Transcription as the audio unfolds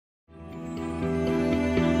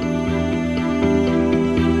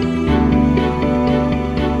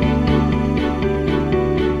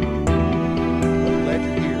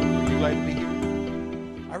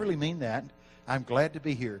I'm glad to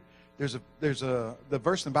be here. The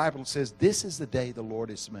verse in the Bible that says, this is the day the Lord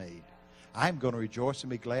has made. I'm going to rejoice and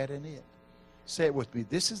be glad in it. Say it with me.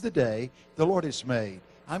 This is the day the Lord has made.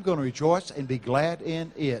 I'm going to rejoice and be glad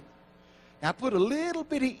in it. Now, I put a little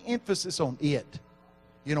bitty emphasis on it.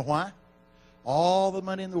 You know why? All the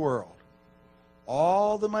money in the world,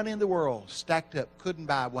 stacked up, couldn't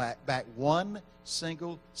buy back one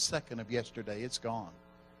single second of yesterday. It's gone.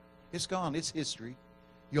 It's gone. It's history.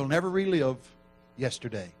 You'll never relive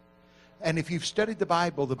yesterday. And if you've studied the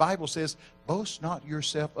Bible says, boast not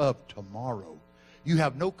yourself of tomorrow. You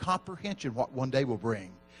have no comprehension what one day will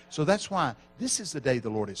bring. So that's why this is the day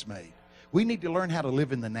the Lord has made. We need to learn how to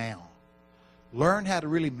live in the now. Learn how to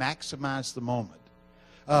really maximize the moment.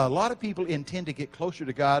 A lot of people intend to get closer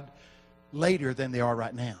to God later than they are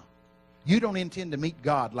right now. You don't intend to meet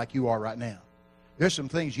God like you are right now. There's some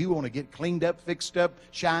things you want to get cleaned up, fixed up,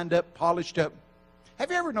 shined up, polished up.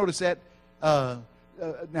 Have you ever noticed that?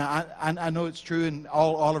 Now, I know it's true in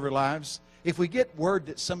all of our lives. If we get word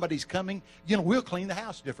that somebody's coming, we'll clean the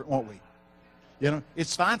house different, won't we?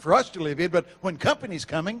 It's fine for us to live in, but when company's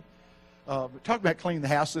coming, talk about cleaning the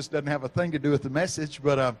house. This doesn't have a thing to do with the message,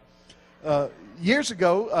 but years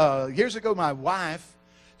ago, my wife,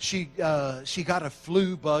 she got a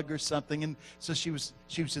flu bug or something, and so she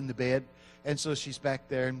was in the bed, and so she's back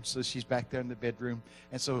there, and so she's back there in the bedroom,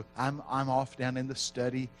 and so I'm off down in the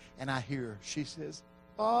study, and I hear her. She says,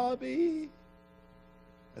 "Bobby,"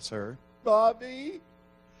 that's her, "Bobby."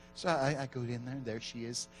 So I go in there, and there she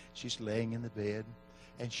is. She's laying in the bed,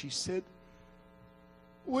 and she said,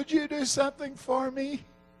 "Would you do something for me?"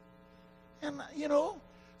 And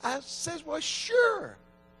I says, "Well, sure."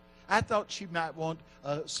 I thought she might want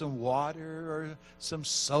some water or some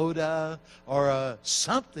soda or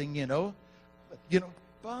something,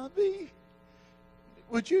 "Bobby,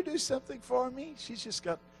 would you do something for me?" She's just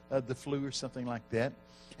got the flu or something like that.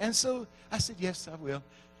 And so I said, "Yes, I will."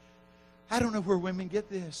 I don't know where women get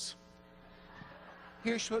this.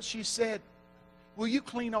 Here's what she said. "Will you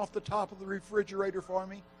clean off the top of the refrigerator for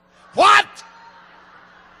me?" What?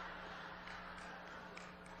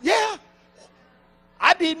 Yeah.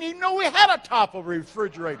 I didn't even know we had a top of a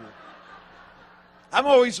refrigerator. I'm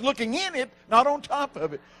always looking in it, not on top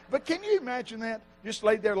of it. But can you imagine that? Just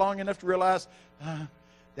laid there long enough to realize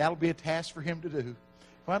that'll be a task for him to do.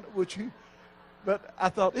 Why would you? But I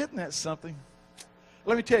thought, isn't that something?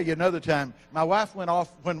 Let me tell you another time. My wife went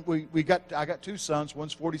off when I got two sons.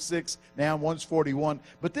 One's 46 now, one's 41.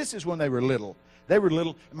 But this is when they were little. They were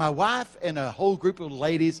little. My wife and a whole group of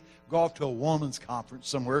ladies go off to a woman's conference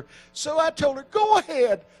somewhere. So I told her, "Go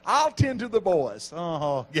ahead. I'll tend to the boys."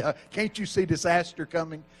 Oh, yeah. Can't you see disaster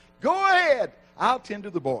coming? Go ahead. I'll tend to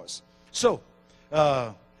the boys. So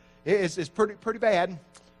it's pretty bad.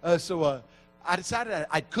 So I decided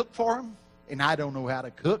I'd cook for them, and I don't know how to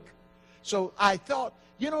cook. So I thought,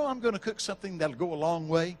 I'm going to cook something that'll go a long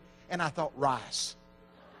way. And I thought rice.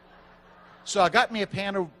 So I got me a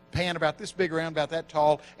pan about this big around, about that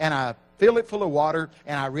tall, and I filled it full of water,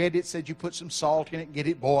 and I read it said you put some salt in it and get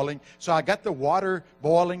it boiling. So I got the water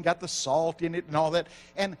boiling, got the salt in it and all that.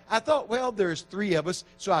 And I thought, well, there's 3 of us.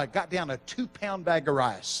 So I got down a 2-pound bag of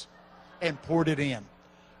rice and poured it in.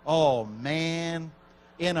 Oh, man.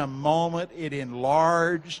 In a moment, it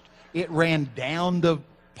enlarged. It ran down the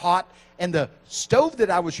pot, and the stove that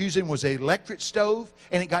I was using was an electric stove,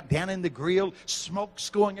 and it got down in the grill. Smoke's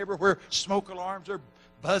going everywhere. Smoke alarms are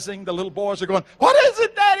buzzing. The little boys are going, "What is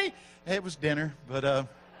it, Daddy?" It was dinner, but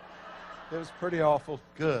it was pretty awful.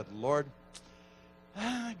 Good Lord.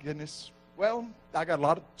 Goodness. Well, I got a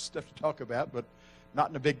lot of stuff to talk about, but not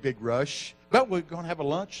in a big rush. But we're going to have a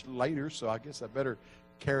lunch later, so I guess I better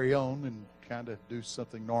carry on and kind of do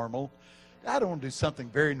something normal. I don't want to do something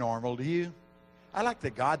very normal, do you? I like the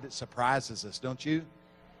God that surprises us, don't you?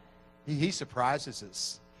 He surprises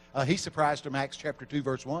us. He surprised them, Acts chapter 2,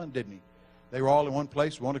 verse 1, didn't he? They were all in one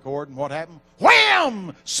place, one accord, and what happened?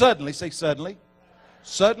 Wham! Suddenly, say suddenly.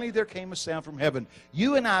 Suddenly there came a sound from heaven.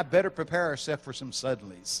 You and I better prepare ourselves for some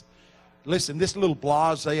suddenlies. Listen, this little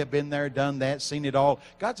blase have been there, done that, seen it all.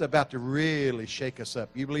 God's about to really shake us up.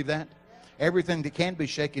 You believe that? Everything that can be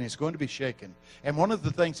shaken is going to be shaken. And one of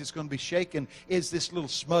the things that's going to be shaken is this little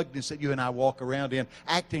smugness that you and I walk around in,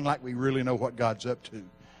 acting like we really know what God's up to.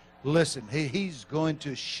 Listen, He's going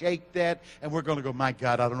to shake that, and we're going to go, "My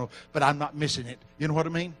God, I don't know, but I'm not missing it." You know what I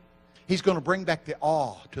mean? He's going to bring back the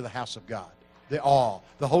awe to the house of God. The awe,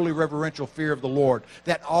 the holy reverential fear of the Lord.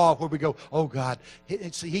 That awe where we go, "Oh God,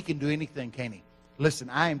 He can do anything, can He?"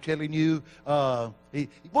 Listen, I am telling you,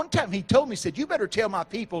 one time He told me, He said, "You better tell my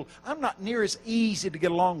people I'm not near as easy to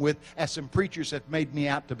get along with as some preachers have made me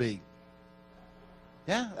out to be."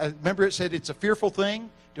 Yeah, remember it said it's a fearful thing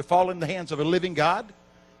to fall in the hands of a living God.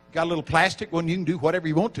 Got a little plastic one, you can do whatever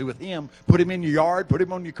you want to with him. Put him in your yard, put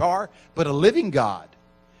him on your car. But a living God,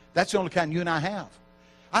 that's the only kind you and I have.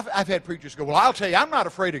 I've had preachers go, well, I'll tell you, I'm not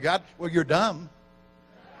afraid of God. Well, you're dumb.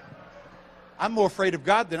 I'm more afraid of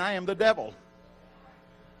God than I am the devil.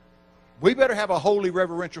 We better have a holy,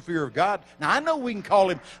 reverential fear of God. Now, I know we can call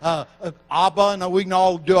him Abba, and we can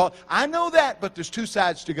all do all. I know that, but there's two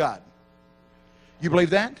sides to God. You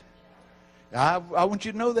believe that? I want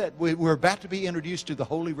you to know that. We're about to be introduced to the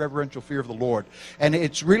holy, reverential fear of the Lord. And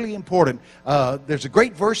it's really important. There's a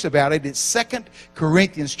great verse about it. It's 2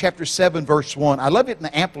 Corinthians chapter 7, verse 1. I love it in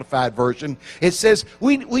the Amplified Version. It says,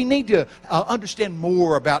 we need to understand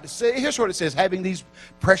more about it. Here's what it says. Having these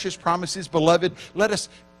precious promises, beloved, let us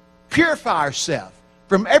purify ourselves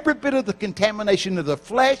from every bit of the contamination of the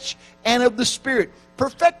flesh and of the spirit,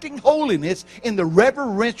 perfecting holiness in the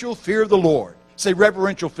reverential fear of the Lord. Say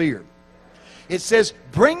reverential fear. It says,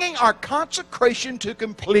 bringing our consecration to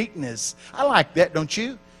completeness. I like that, don't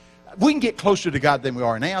you? We can get closer to God than we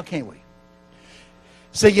are now, can't we?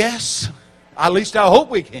 Say yes. At least I hope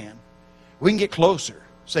we can. We can get closer.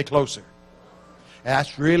 Say closer.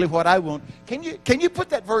 That's really what I want. Can you put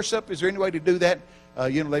that verse up? Is there any way to do that?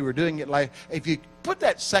 They were doing it like, if you put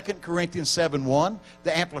that 2 Corinthians 7:1,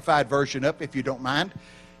 the Amplified Version up, if you don't mind.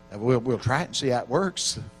 We'll try it and see how it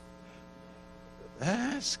works.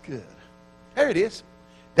 That's good. There it is.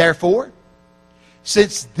 Therefore,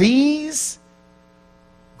 since these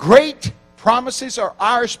great promises are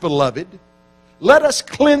ours, beloved, let us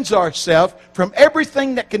cleanse ourselves from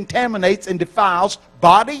everything that contaminates and defiles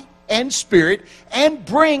body and spirit, and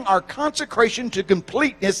bring our consecration to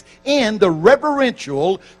completeness in the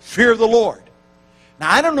reverential fear of the Lord. Now,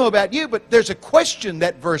 I don't know about you, but there's a question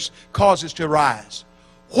that verse causes to arise.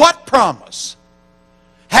 What promise?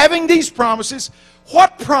 Having these promises,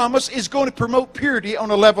 what promise is going to promote purity on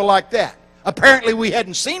a level like that? Apparently we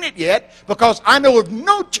hadn't seen it yet, because I know of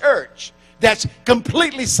no church that's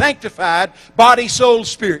completely sanctified, body, soul,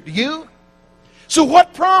 spirit. Do you? So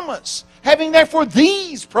what promise? Having therefore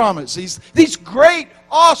these promises, these great,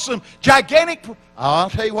 awesome, gigantic,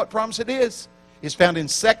 I'll tell you what promise it is. It's found in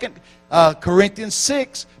 2 Corinthians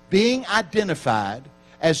 6, being identified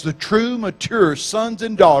as the true, mature sons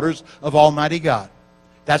and daughters of Almighty God.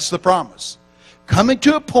 That's the promise. Coming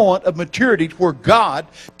to a point of maturity where God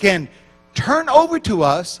can turn over to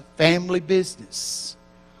us family business.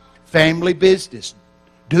 Family business.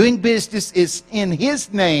 Doing business is in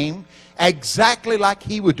His name exactly like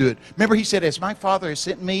He would do it. Remember He said, as my Father has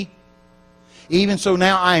sent me, even so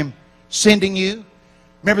now I am sending you.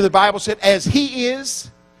 Remember the Bible said, as He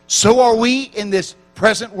is, so are we in this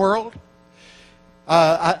present world.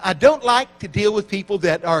 I don't like to deal with people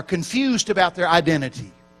that are confused about their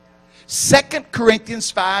identity. 2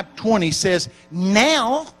 Corinthians 5:20 says,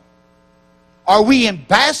 now are we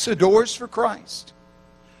ambassadors for Christ.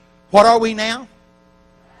 What are we now?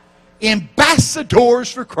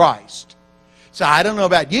 Ambassadors for Christ. So I don't know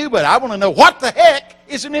about you, but I want to know what the heck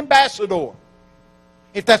is an ambassador?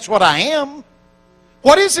 If that's what I am,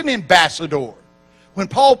 what is an ambassador? When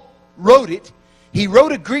Paul wrote it, he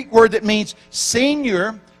wrote a Greek word that means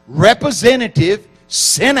senior, representative,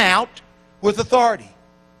 sent out with authority.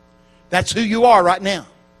 That's who you are right now.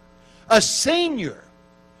 A senior,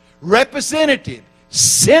 representative,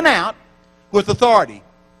 sent out with authority.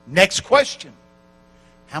 Next question.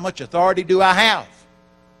 How much authority do I have?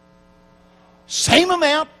 Same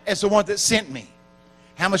amount as the one that sent me.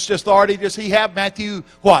 How much authority does he have? Matthew,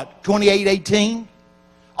 what? 28:18.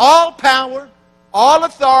 All power, all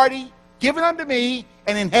authority given unto me,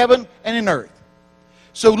 and in heaven and in earth.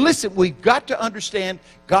 So listen, we've got to understand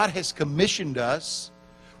God has commissioned us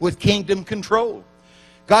with kingdom control.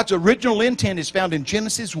 God's original intent is found in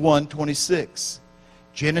Genesis 1:26.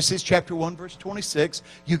 Genesis chapter 1 verse 26.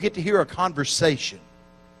 You get to hear a conversation.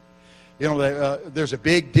 You know, there's a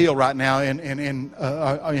big deal right now in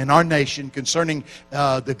our nation concerning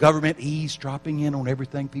the government eavesdropping in on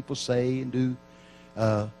everything people say and do.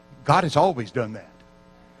 God has always done that.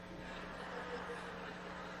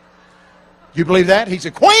 You believe that? He's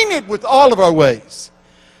acquainted with all of our ways.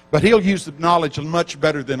 But He'll use the knowledge much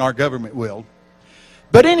better than our government will.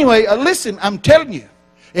 But anyway, listen, I'm telling you,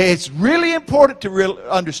 it's really important to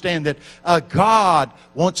understand that God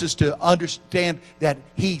wants us to understand that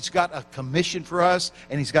He's got a commission for us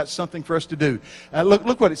and He's got something for us to do.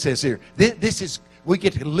 Look what it says here. We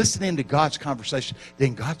get to listen into God's conversation.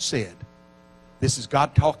 Then God said, this is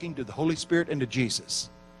God talking to the Holy Spirit and to Jesus.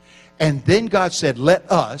 And then God said,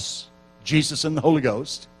 let us, Jesus and the Holy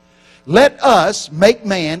Ghost, Let us make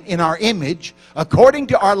man in our image, according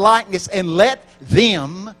to our likeness, and let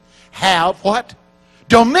them have what?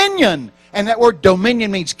 Dominion. And that word dominion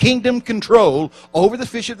means kingdom control over the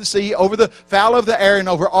fish of the sea, over the fowl of the air, and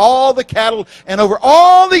over all the cattle, and over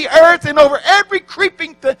all the earth, and over every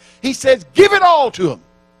creeping thing. He says, give it all to them.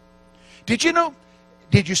 Did you know?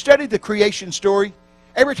 Did you study the creation story?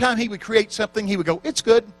 Every time he would create something, he would go, it's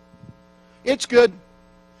good. It's good.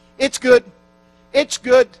 It's good. It's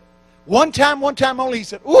good. One time only, he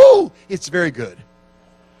said, ooh, it's very good.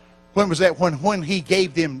 When was that? When he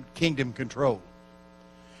gave them kingdom control.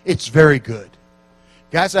 It's very good.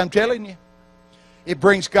 Guys, I'm telling you, it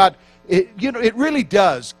brings God, it really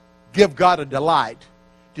does give God a delight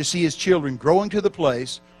to see His children growing to the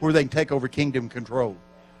place where they can take over kingdom control.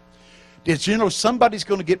 Did you know somebody's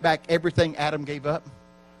going to get back everything Adam gave up?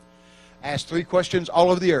 Ask 3 questions all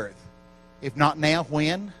over the earth. If not now,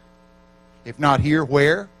 when? If not here,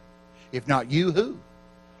 where? If not you, who?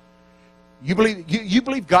 You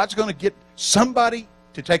believe God's going to get somebody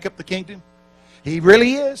to take up the kingdom? He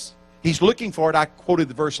really is. He's looking for it. I quoted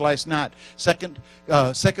the verse last night. Second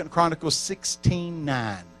Chronicles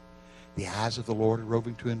 16:9. The eyes of the Lord are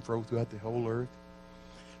roving to and fro throughout the whole earth,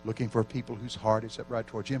 looking for people whose heart is upright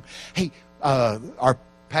towards Him. Hey, our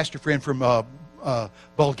pastor friend from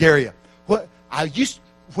Bulgaria.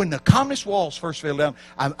 When the communist walls first fell down,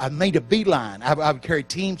 I made a beeline. I would carry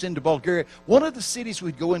teams into Bulgaria. One of the cities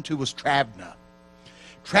we'd go into was Travna.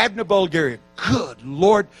 Travna, Bulgaria. Good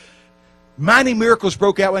Lord. Mighty miracles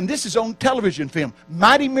broke out, and this is on television film.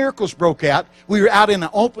 Mighty miracles broke out. We were out in an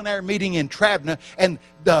open-air meeting in Travna, and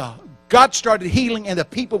God started healing, and the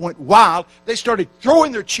people went wild. They started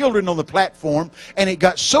throwing their children on the platform, and it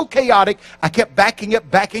got so chaotic, I kept backing,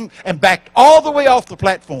 and backed all the way off the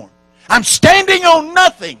platform. I'm standing on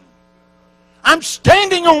nothing. I'm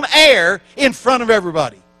standing on air in front of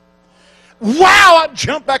everybody. Wow, I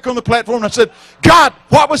jumped back on the platform, and I said, God,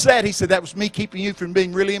 what was that? He said, that was me keeping you from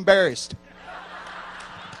being really embarrassed.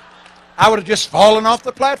 I would have just fallen off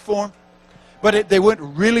the platform. But they went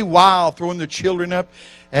really wild, throwing their children up.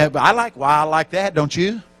 But I like wild like that, don't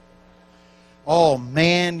you? Oh,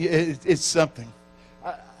 man, it's something.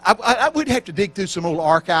 I would have to dig through some old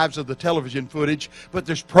archives of the television footage, but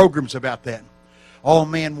there's programs about that. Oh,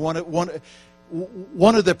 man, one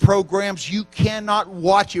of the programs, you cannot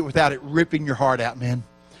watch it without it ripping your heart out, man.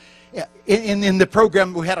 In the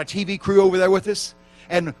program, we had a TV crew over there with us.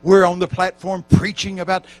 And we're on the platform preaching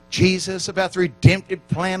about Jesus, about the redemptive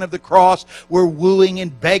plan of the cross. We're wooing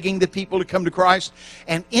and begging the people to come to Christ.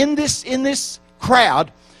 And in this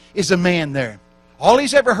crowd is a man there. All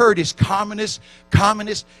he's ever heard is communist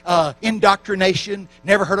indoctrination.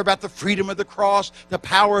 Never heard about the freedom of the cross, the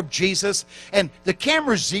power of Jesus. And the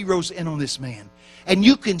camera zeroes in on this man. And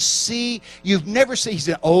you can see, you've never seen, he's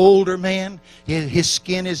an older man. His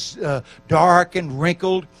skin is dark and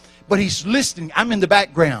wrinkled. But he's listening. I'm in the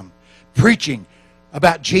background preaching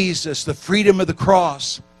about Jesus, the freedom of the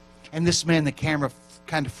cross. And this man, the camera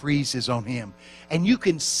kind of freezes on him. And you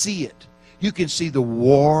can see it. You can see the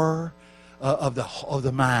war of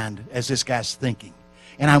the mind as this guy's thinking.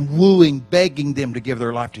 And I'm wooing, begging them to give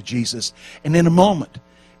their life to Jesus. And in a moment,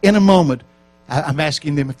 I'm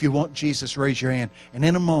asking them, if you want Jesus, raise your hand. And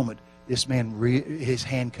in a moment, this man, his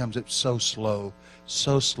hand comes up so slow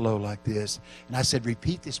like this. And I said,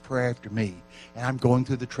 repeat this prayer after me. And I'm going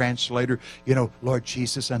through the translator. You know, Lord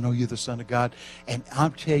Jesus, I know you're the Son of God. And I'll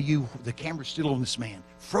tell you, the camera's still on this man,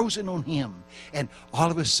 frozen on him. And all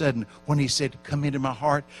of a sudden, when he said, come into my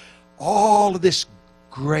heart, all of this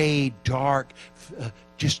gray, dark,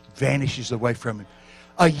 just vanishes away from him.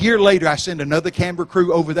 A year later, I send another camera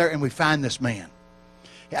crew over there, and we find this man.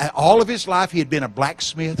 All of his life, he had been a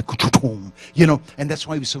blacksmith, you know, and that's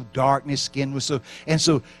why he was so dark and his skin was so. And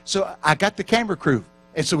so I got the camera crew,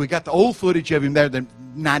 and so we got the old footage of him there. The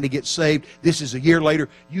 90 gets saved. This is a year later.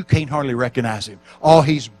 You can't hardly recognize him. Oh,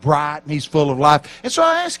 he's bright and he's full of life. And so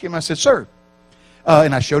I asked him. I said, "Sir,"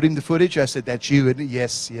 and I showed him the footage. I said, "That's you." And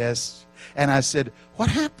yes. And I said, "What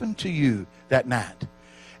happened to you that night?"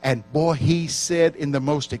 And boy, he said in the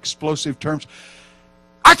most explosive terms,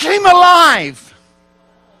 "I came alive."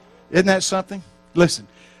 Isn't that something? Listen.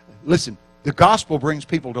 The gospel brings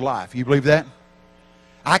people to life. You believe that?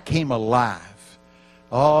 I came alive.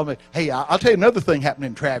 Oh, man. Hey, I'll tell you another thing happened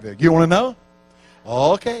in Travis. You want to know?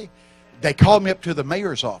 Okay. They called me up to the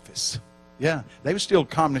mayor's office. Yeah, they were still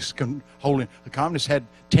communists holding. The communists had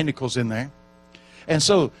tentacles in there. And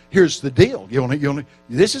so here's the deal.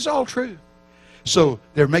 This is all true. So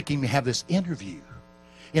they're making me have this interview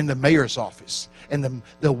in the mayor's office. And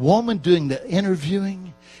the woman doing the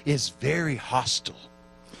interviewing is very hostile.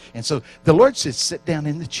 And so the Lord says, sit down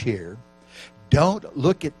in the chair. Don't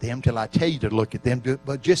look at them till I tell you to look at them,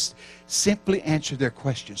 but just simply answer their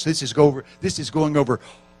questions. This is going over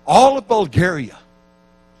all of Bulgaria.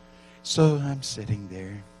 So I'm sitting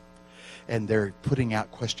there, and they're putting out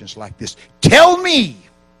questions like this. Tell me,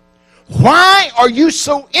 why are you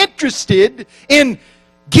so interested in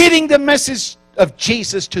getting the message of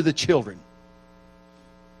Jesus to the children?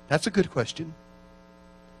 That's a good question.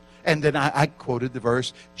 And then I quoted the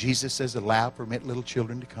verse, Jesus says, allow, permit little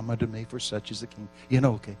children to come unto me, for such is the kingdom. You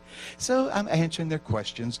know, okay. So I'm answering their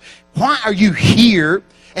questions. Why are you here?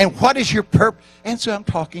 And what is your purpose? And so I'm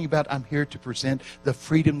talking about, I'm here to present the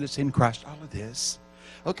freedom that's in Christ. All of this.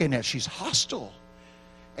 Okay, now she's hostile.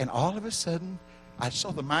 And all of a sudden, I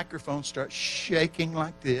saw the microphone start shaking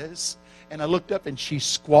like this. And I looked up and she's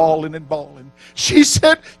squalling and bawling. She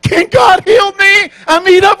said, can God heal me? I'm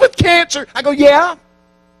eat up with cancer. I go, yeah.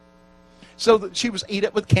 So she was eat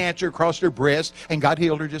up with cancer across her breast, and God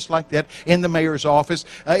healed her just like that in the mayor's office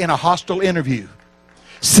in a hostile interview.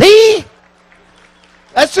 See?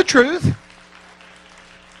 That's the truth.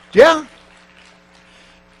 Yeah.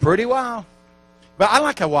 Pretty wild. But I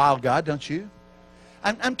like a wild God, don't you?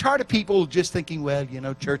 I'm tired of people just thinking, well, you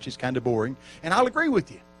know, church is kind of boring. And I'll agree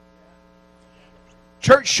with you.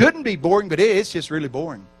 Church shouldn't be boring, but it's just really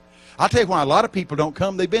boring. I'll tell you why a lot of people don't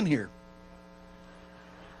come. They've been here.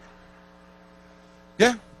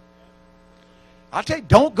 Yeah. I'll tell you,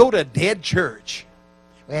 don't go to a dead church.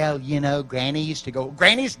 Well, you know, Granny used to go.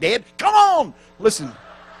 Granny's dead? Come on! Listen.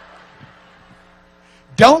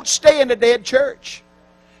 Don't stay in a dead church.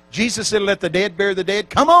 Jesus said, let the dead bury the dead.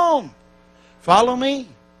 Come on! Follow me.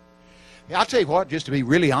 I'll tell you what, just to be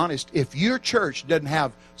really honest, if your church doesn't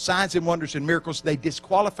have signs and wonders and miracles, they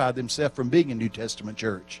disqualify themselves from being a New Testament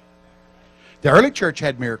church. The early church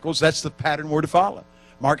had miracles. That's the pattern we're to follow.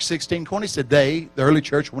 Mark 16:20 said the early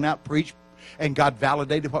church went out, preached, and God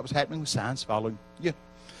validated what was happening with signs following. Yeah.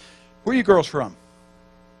 Where are you girls from?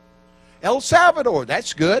 El Salvador.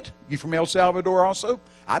 That's good. You from El Salvador also?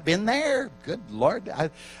 I've been there. Good Lord.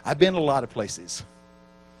 I've been a lot of places.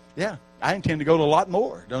 Yeah. I intend to go to a lot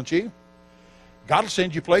more, don't you? God will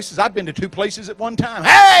send you places. I've been to 2 places at one time.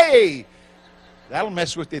 Hey! That'll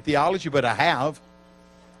mess with the theology, but I have.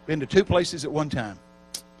 Been to 2 places at one time.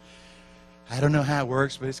 I don't know how it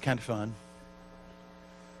works, but it's kind of fun.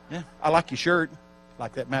 Yeah, I like your shirt.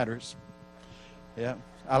 Like that matters. Yeah,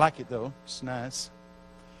 I like it though. It's nice.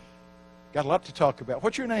 Got a lot to talk about.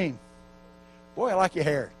 What's your name? Boy, I like your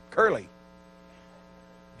hair. Curly.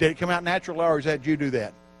 Did it come out natural, or is that you do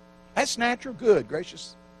that? That's natural? Good,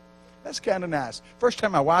 gracious. That's kind of nice. First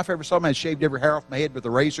time my wife ever saw me, I shaved every hair off my head with a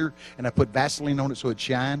razor, and I put Vaseline on it so it'd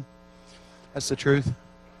shine. That's the truth.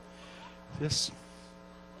 This.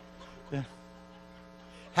 Yeah.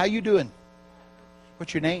 How you doing?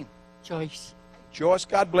 What's your name? Joyce. Joyce,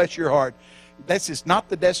 God bless your heart. This is not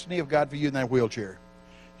the destiny of God for you in that wheelchair.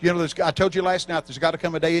 You know, I told you last night, there's got to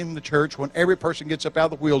come a day in the church when every person gets up out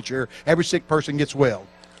of the wheelchair, every sick person gets well.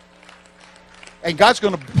 And God's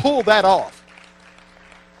going to pull that off.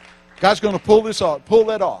 God's going to pull this off, pull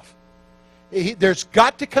that off. There's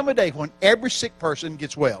got to come a day when every sick person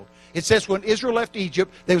gets well. It says when Israel left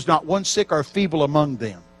Egypt, there was not one sick or feeble among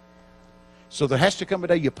them. So there has to come a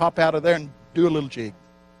day you pop out of there and do a little jig.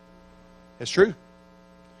 That's true.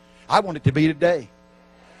 I want it to be today.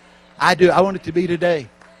 I do. I want it to be today.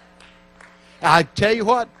 I tell you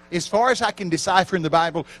what, as far as I can decipher in the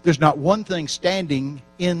Bible, there's not one thing standing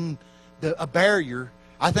in a barrier.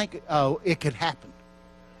 I think it could happen.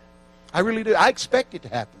 I really do. I expect it to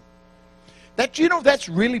happen. You know, that's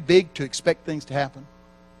really big, to expect things to happen.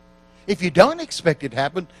 If you don't expect it to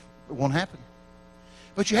happen, it won't happen.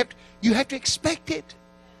 But you have to expect it.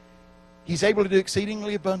 He's able to do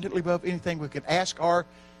exceedingly abundantly above anything we could ask or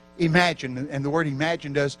imagine. And the word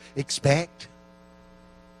imagine does expect.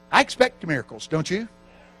 I expect miracles, don't you?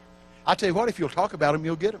 I'll tell you what, if you'll talk about them,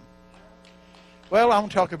 you'll get them. Well, I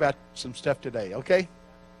want to talk about some stuff today, okay?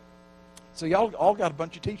 So y'all all got a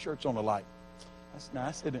bunch of T-shirts on alike. That's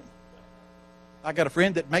nice, isn't it? I got a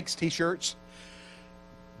friend that makes T-shirts.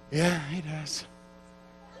 Yeah, he does.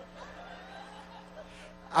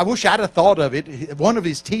 I wish I'd have thought of it. One of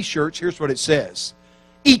his T-shirts, here's what it says.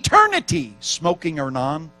 Eternity, smoking or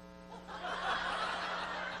non.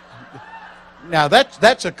 Now,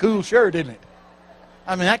 that's a cool shirt, isn't it?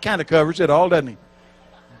 I mean, that kind of covers it all, doesn't he?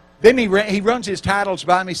 Then he runs his titles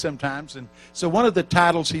by me sometimes. And so one of the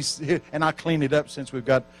titles, and I'll clean it up since we've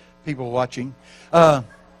got people watching. One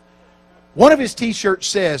of his T-shirts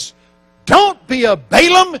says, "Don't be a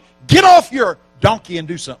Balaam, get off your donkey and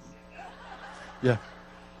do something." Yeah.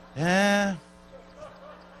 Yeah.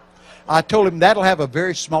 I told him that'll have a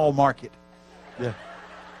very small market. Yeah.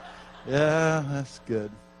 Yeah, that's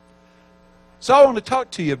good. So I want to talk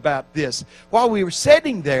to you about this. While we were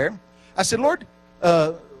sitting there, I said, Lord,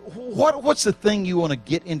 what's the thing you want to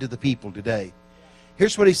get into the people today?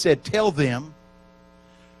 Here's what he said. Tell them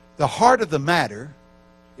the heart of the matter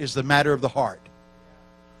is the matter of the heart.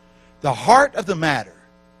 The heart of the matter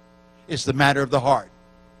is the matter of the heart.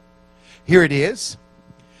 Here it is.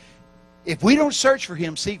 If we don't search for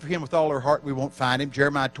him, seek for him with all our heart, we won't find him.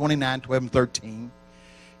 Jeremiah 29, 12, and 13.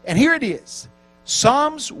 And here it is.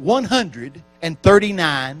 Psalms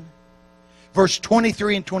 139, verse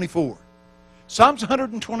 23 and 24. Psalms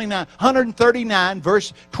 139,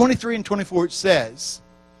 verse 23 and 24, it says,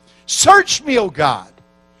 Search me, O God,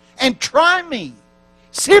 and try me.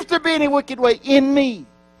 See if there be any wicked way in me,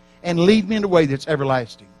 and lead me in a way that's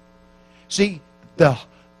everlasting. See, the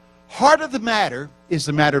heart of the matter is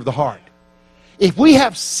the matter of the heart. If we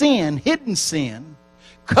have sin, hidden sin,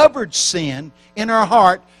 covered sin in our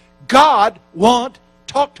heart, God won't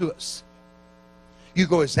talk to us. You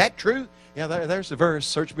go, is that true? Yeah, there's the verse.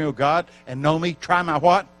 Search me, O God, and know me. Try my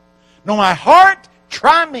what? Know my heart.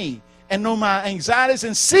 Try me, and know my anxieties,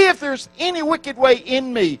 and see if there's any wicked way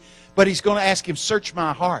in me. But he's going to ask him, search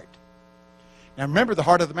my heart. Now remember, the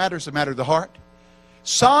heart of the matter is the matter of the heart.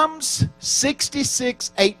 Psalms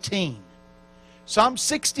 66:18. Psalm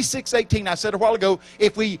 66:18. I said a while ago,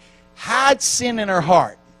 if we hide sin in our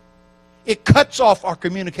heart, it cuts off our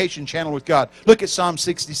communication channel with God. Look at Psalm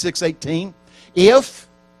 66:18. If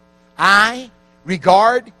I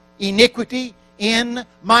regard iniquity in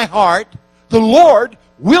my heart, the Lord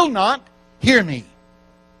will not hear me.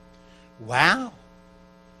 Wow.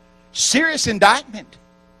 Serious indictment.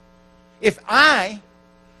 If I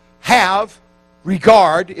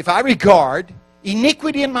regard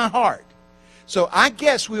iniquity in my heart. So I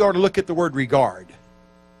guess we ought to look at the word regard.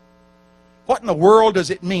 What in the world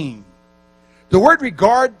does it mean? The word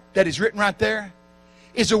regard that is written right there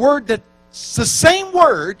is a word that's the same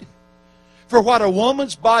word for what a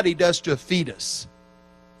woman's body does to a fetus.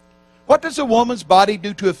 What does a woman's body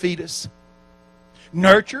do to a fetus?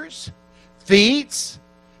 Nurtures, feeds,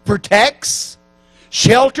 protects,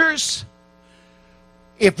 shelters.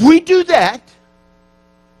 If we do that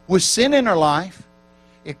with sin in our life,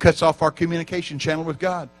 it cuts off our communication channel with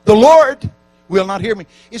God. The Lord will not hear me.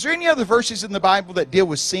 Is there any other verses in the Bible that deal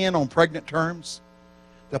with sin on pregnant terms?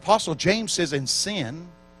 The Apostle James says, in sin,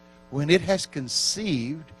 when it has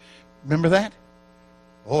conceived, remember that?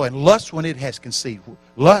 Oh, and lust when it has conceived.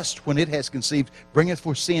 Lust when it has conceived bringeth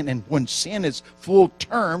forth sin, and when sin is full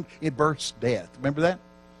term, it births death. Remember that?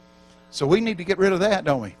 So we need to get rid of that,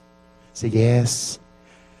 don't we? Say yes.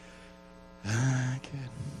 Good.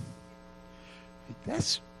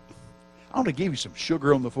 I want to give you some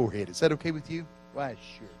sugar on the forehead. Is that okay with you? Why,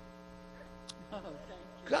 sure. Oh,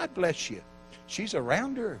 God bless you. She's a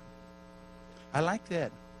rounder. I like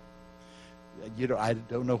that. You know, I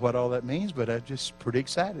don't know what all that means, but I'm just pretty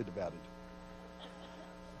excited about it.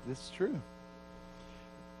 This is true.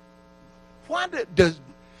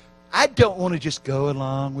 I don't want to just go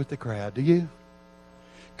along with the crowd, do you?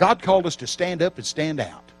 God called us to stand up and stand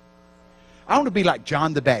out. I want to be like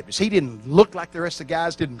John the Baptist. He didn't look like the rest of the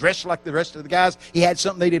guys, didn't dress like the rest of the guys. He had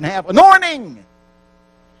something they didn't have. Anointing!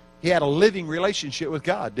 He had a living relationship with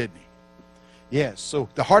God, didn't he? Yes, so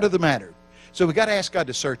the heart of the matter. So we've got to ask God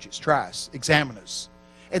to search us, try us, examine us.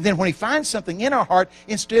 And then when he finds something in our heart,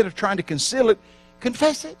 instead of trying to conceal it,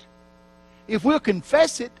 confess it. If we'll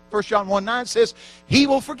confess it, 1 John 1:9 says, he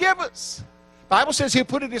will forgive us. The Bible says he'll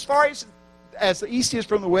put it as far as the east is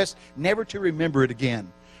from the west, never to remember it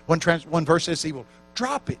again. One verse says he will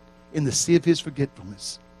drop it in the sea of his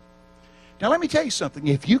forgetfulness. Now let me tell you something.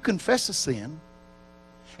 If you confess a sin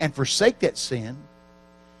and forsake that sin,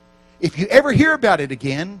 if you ever hear about it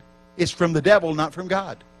again, it's from the devil, not from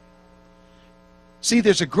God. See,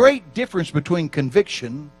 there's a great difference between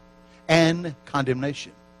conviction and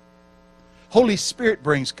condemnation. Holy Spirit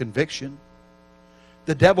brings conviction.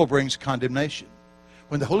 The devil brings condemnation.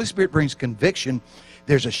 When the Holy Spirit brings conviction,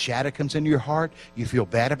 there's a shadow comes into your heart. You feel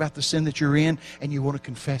bad about the sin that you're in, and you want to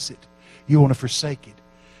confess it. You want to forsake it.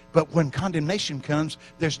 But when condemnation comes,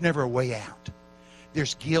 there's never a way out.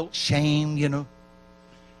 There's guilt, shame, you know.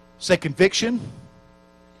 Say conviction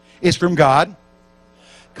is from God.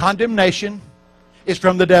 Condemnation is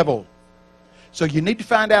from the devil. So you need to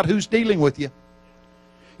find out who's dealing with you.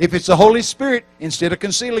 If it's the Holy Spirit, instead of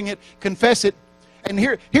concealing it, confess it. And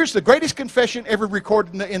here's the greatest confession ever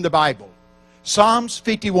recorded in the Bible. Psalms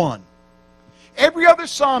 51. Every other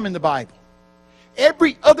psalm in the Bible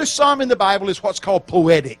is what's called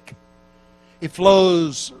poetic. It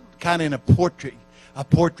flows kind of in a a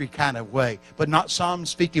poetry kind of way, but not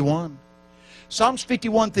Psalms 51. Psalms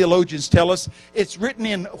 51, theologians tell us, it's written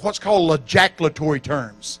in what's called ejaculatory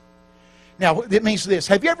terms. Now, it means this.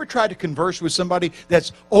 Have you ever tried to converse with somebody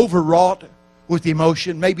that's overwrought with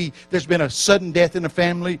emotion? Maybe there's been a sudden death in a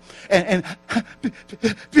family, and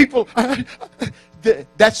people,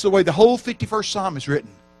 that's the way the whole 51st Psalm is written.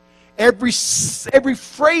 Every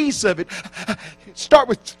phrase of it. Start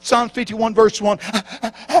with Psalm 51, verse 1.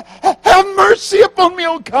 Have mercy upon me,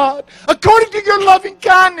 O God, according to your loving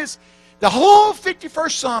kindness. The whole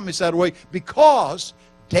 51st Psalm is that way because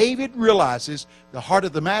David realizes the heart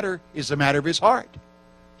of the matter is the matter of his heart.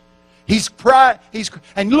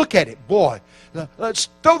 And look at it, boy. Let's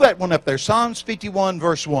throw that one up there. Psalms 51,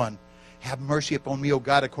 verse 1. Have mercy upon me, O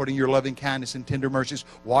God, according to your loving kindness and tender mercies.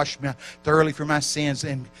 Wash me thoroughly from my sins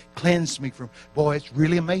and cleanse me from... Boy, it's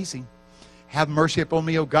really amazing. Have mercy upon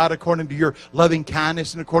me, O God, according to your loving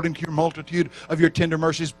kindness and according to your multitude of your tender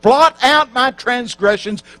mercies. Blot out my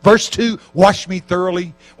transgressions. Verse 2, wash me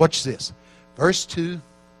thoroughly. Watch this. Verse 2.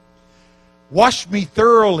 Wash me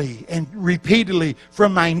thoroughly and repeatedly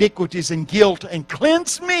from my iniquities and guilt, and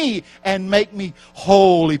cleanse me and make me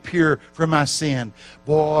wholly pure from my sin.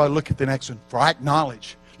 Boy, look at the next one. For I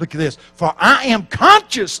acknowledge. Look at this. For I am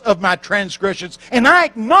conscious of my transgressions, and I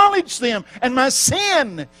acknowledge them, and my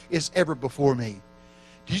sin is ever before me.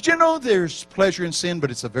 Did you know there's pleasure in sin,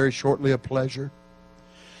 but it's a very short-lived pleasure?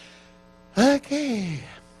 Okay.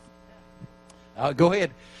 Go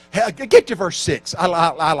ahead. Get to verse 6.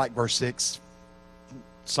 I like verse 6.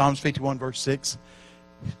 Psalms 51, verse 6.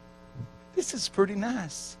 This is pretty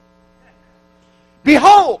nice.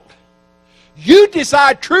 Behold, you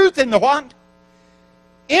desire truth in the what?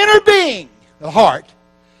 Inner being, the heart.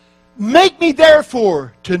 Make me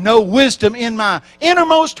therefore to know wisdom in my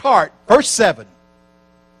innermost heart. Verse 7.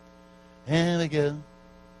 There we go.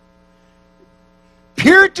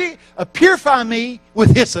 Purify me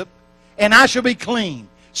with hyssop, and I shall be clean.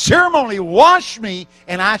 Ceremonially wash me,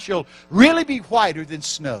 and I shall really be whiter than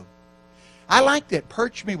snow. I like that.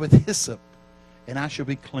 Purge me with hyssop, and I shall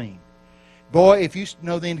be clean. Boy, if you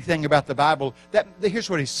know anything about the Bible, here's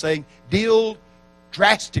what he's saying. Deal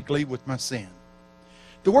drastically with my sin.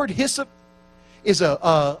 The word hyssop is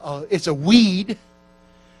it's a weed,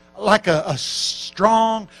 like a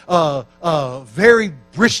strong, very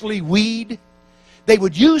bristly weed. They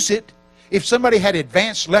would use it if somebody had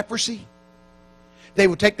advanced leprosy. They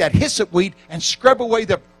would take that hyssop weed and scrub away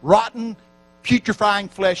the rotten, putrefying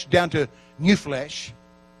flesh down to new flesh.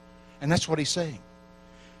 And that's what he's saying.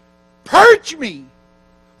 Purge me.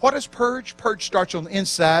 What is purge? Purge starts on the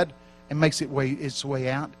inside and makes its way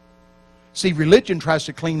out. See, religion tries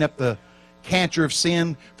to clean up the cancer of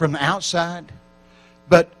sin from the outside.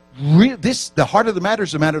 But the heart of the matter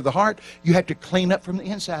is the matter of the heart. You have to clean up from the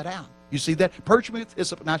inside out. You see that? Purge me with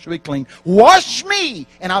hyssop, and I shall be clean. Wash me,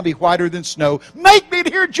 and I'll be whiter than snow. Make me to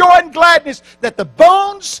hear joy and gladness, that the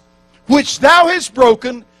bones which thou hast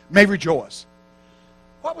broken may rejoice.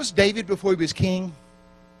 What was David before he was king?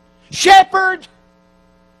 Shepherd!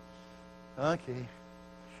 Okay.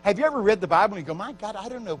 Have you ever read the Bible and you go, my God, I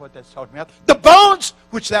don't know what that's talking about. The bones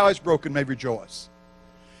which thou hast broken may rejoice.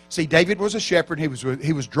 See, David was a shepherd. He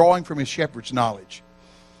was drawing from his shepherd's knowledge.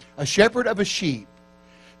 A shepherd of a sheep.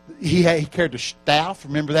 He carried a staff,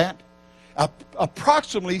 remember that?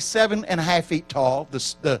 Approximately 7.5 feet tall,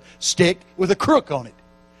 the stick with a crook on it.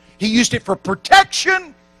 He used it for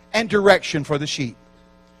protection and direction for the sheep.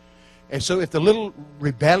 And so if the little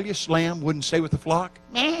rebellious lamb wouldn't stay with the flock,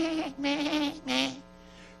 meh, meh, meh.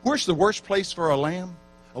 Where's the worst place for a lamb?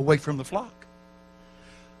 Away from the flock.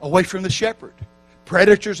 Away from the shepherd.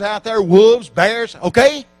 Predators out there, wolves, bears,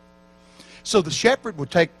 okay? So the shepherd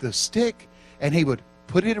would take the stick and he would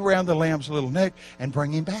put it around the lamb's little neck and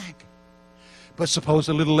bring him back. But suppose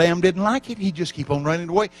the little lamb didn't like it, he'd just keep on running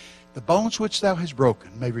away. The bones which thou hast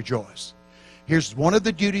broken may rejoice. Here's one of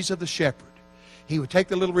the duties of the shepherd. He would take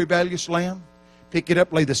the little rebellious lamb, pick it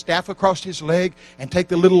up, lay the staff across his leg, and take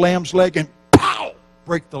the little lamb's leg and pow!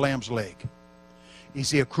 Break the lamb's leg.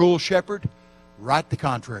 Is he a cruel shepherd? Right the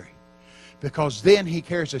contrary. Because then he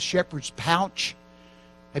carries a shepherd's pouch.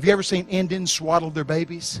 Have you ever seen Indians swaddle their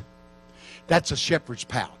babies? That's a shepherd's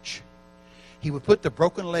pouch. He would put the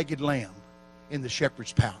broken-legged lamb in the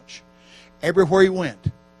shepherd's pouch. Everywhere he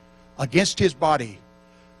went, against his body,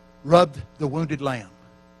 rubbed the wounded lamb.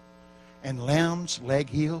 And lamb's leg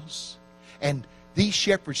heals. And these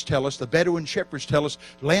shepherds tell us, the Bedouin shepherds tell us,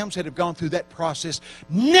 lambs that have gone through that process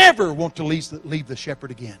never want to leave the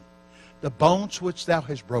shepherd again. The bones which thou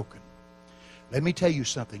hast broken. Let me tell you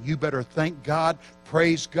something. You better thank God,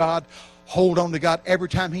 praise God, hold on to God. Every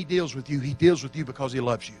time he deals with you because he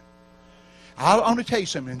loves you. I want to tell you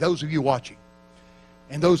something, and those of you watching,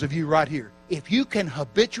 and those of you right here, if you can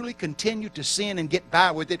habitually continue to sin and get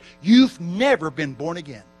by with it, you've never been born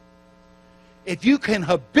again. If you can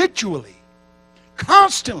habitually,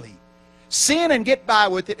 constantly sin and get by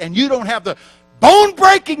with it, and you don't have the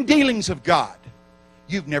bone-breaking dealings of God,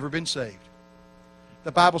 you've never been saved.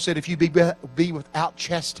 The Bible said if you be without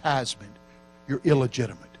chastisement, you're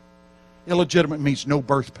illegitimate. Illegitimate means no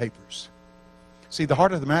birth papers. See, the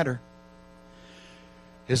heart of the matter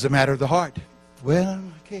is the matter of the heart. Well,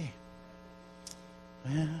 okay.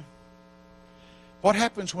 Well, what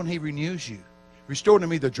happens when He renews you? Restore to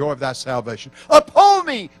me the joy of thy salvation. Uphold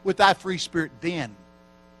me with thy free spirit. Then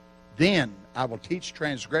I will teach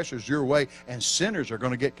transgressors your way, and sinners are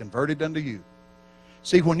going to get converted unto you.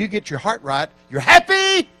 See, when you get your heart right, you're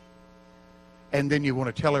happy, and then you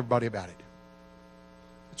want to tell everybody about it.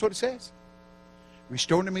 That's what it says.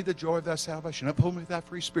 Restore to me the joy of thy salvation. Uphold me with thy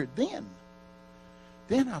free spirit.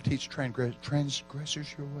 Then I'll teach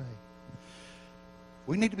transgressors your way.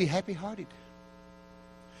 We need to be happy-hearted.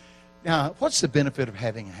 Now, what's the benefit of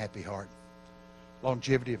having a happy heart?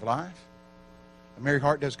 Longevity of life. A merry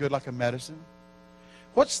heart does good like a medicine.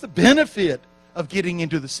 What's the benefit of getting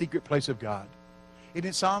into the secret place of God? Isn't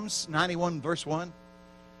it Psalms 91 verse 1?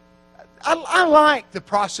 I like the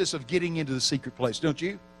process of getting into the secret place, don't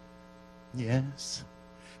you? Yes.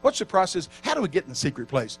 What's the process? How do we get in the secret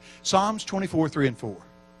place? Psalms 24, 3 and 4.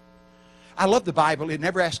 I love the Bible. It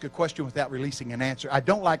never asks a question without releasing an answer. I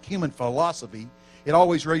don't like human philosophy. It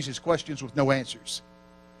always raises questions with no answers.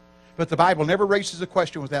 But the Bible never raises a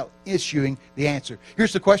question without issuing the answer.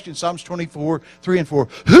 Here's the question, Psalms 24, 3 and 4.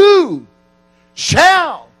 Who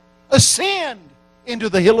shall ascend into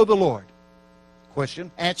the hill of the Lord?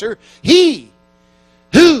 Question, answer. He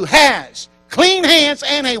who has clean hands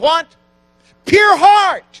and a what? Pure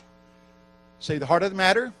heart. See, the heart of the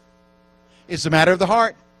matter is the matter of the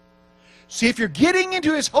heart. See, if you're getting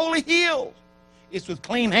into His holy hill, it's with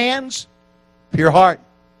clean hands, pure heart.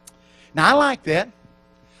 Now, I like that.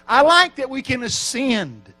 I like that we can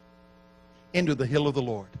ascend into the hill of the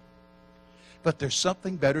Lord. But there's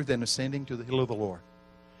something better than ascending to the hill of the Lord.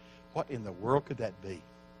 What in the world could that be?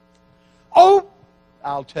 Oh,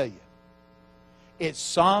 I'll tell you. It's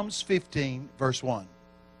Psalms 15, verse 1.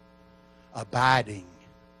 Abiding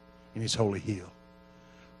in His holy hill.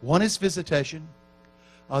 One is visitation,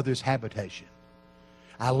 other is habitation.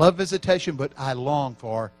 I love visitation, but I long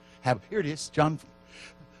for habitation. Here it is,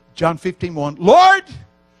 John 15, 1. Lord,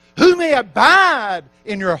 who may abide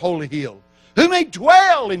in your holy hill? Who may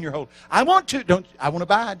dwell in your holy? I want to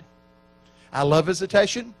abide. I love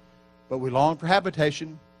visitation, but we long for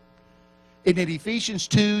habitation. Isn't it Ephesians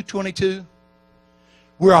 2, 22?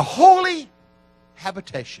 We're a holy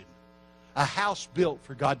habitation. A house built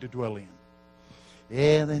for God to dwell in.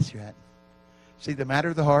 Yeah, that's right. See the matter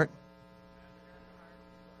of the heart?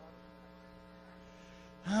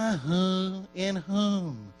 In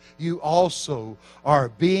whom you also are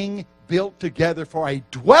being built together for a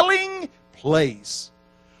dwelling place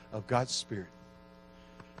of God's Spirit.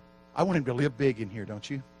 I want Him to live big in here, don't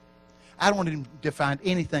you? I don't want Him to find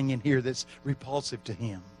anything in here that's repulsive to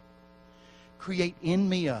Him. Create in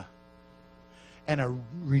me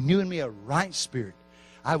renew in me a right spirit.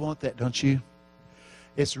 I want that, don't you?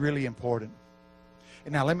 It's really important.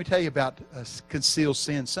 And now let me tell you about concealed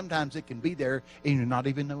sin. Sometimes it can be there and you not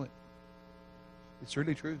even know it. It's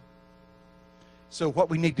really true. So what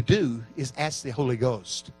we need to do is ask the Holy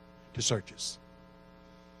Ghost to search us.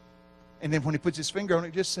 And then when He puts His finger on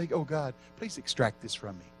it, just say, oh God, please extract this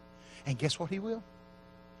from me. And guess what He will?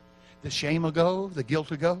 The shame will go, the guilt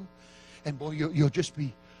will go. And boy, you'll just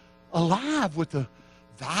be alive with the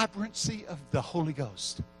vibrancy of the Holy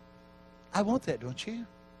Ghost. I want that, don't you?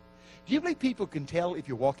 Do you believe people can tell if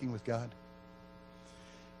you're walking with God?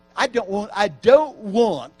 I don't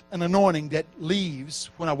want an anointing that leaves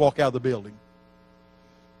when I walk out of the building.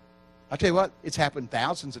 I'll tell you what, it's happened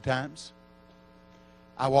thousands of times.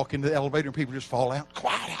 I walk into the elevator and people just fall out.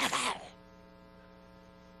 Quiet.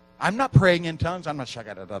 I'm not praying in tongues. I'm not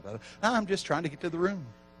shaka-da-da-da. No, I'm just trying to get to the room.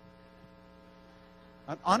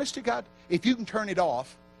 I'm honest to God, if you can turn it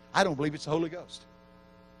off, I don't believe it's the Holy Ghost.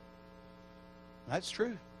 That's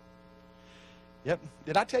true. Yep.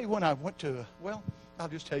 Did I tell you when I went to, well, I'll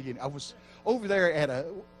just tell you. I was over there at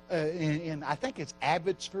in I think it's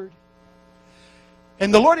Abbotsford.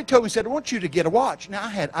 And the Lord had told me, He said, I want you to get a watch.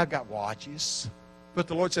 Now, I got watches. But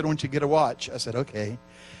the Lord said, I want you to get a watch. I said, okay.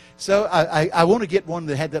 So I want to get one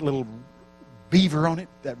that had that little beaver on it,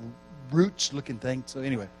 that roots looking thing. So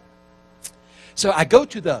anyway. So I go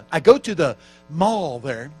to the mall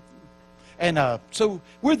there. And so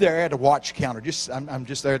we're there at a watch counter. I'm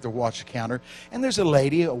just there at the watch counter. And there's a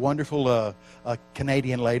lady, a wonderful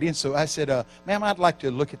Canadian lady. And so I said, ma'am, I'd like to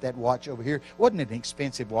look at that watch over here. Wasn't an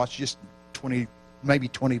expensive watch, just maybe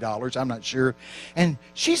 $20. I'm not sure. And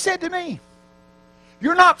she said to me,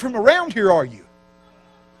 "You're not from around here, are you?"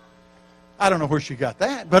 I don't know where she got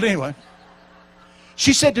that, but anyway.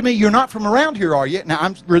 She said to me, "You're not from around here, are you?"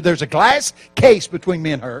 Now, there's a glass case between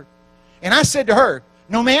me and her. And I said to her,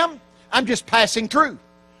 "No, ma'am, I'm just passing through."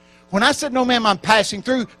 When I said, "No, ma'am, I'm passing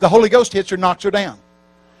through," the Holy Ghost hits her, knocks her down.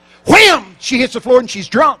 Wham! She hits the floor and she's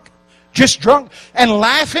drunk. Just drunk and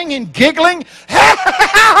laughing and giggling.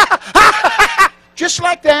 Just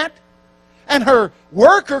like that. And her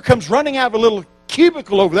worker comes running out of a little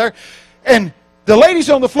cubicle over there. And the lady's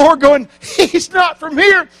on the floor going, "He's not from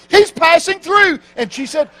here. He's passing through." And she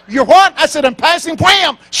said, "You're what?" I said, "I'm passing."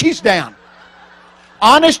 Wham! She's down.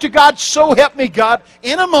 Honest to God, so help me God,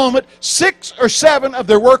 in a moment, 6 or 7 of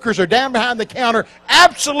their workers are down behind the counter,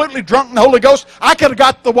 absolutely drunk in the Holy Ghost. I could have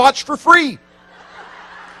got the watch for free.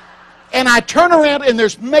 And I turn around and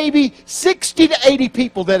there's maybe 60 to 80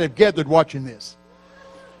 people that have gathered watching this.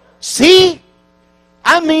 See?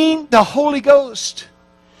 I mean the Holy Ghost.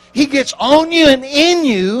 He gets on you and in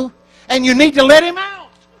you, and you need to let Him out.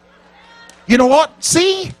 You know what?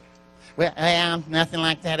 See? Well, nothing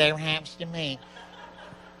like that ever happens to me.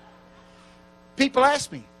 People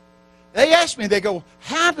ask me. They ask me, they go,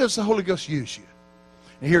 "How does the Holy Ghost use you?"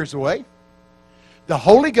 And here's the way. The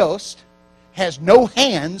Holy Ghost has no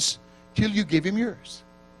hands till you give Him yours.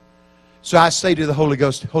 So I say to the Holy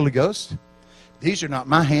Ghost, "Holy Ghost, these are not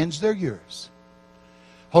my hands, they're yours."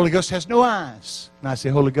 Holy Ghost has no eyes. And I say,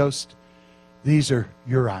 "Holy Ghost, these are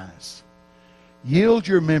your eyes. Yield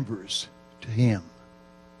your members to Him.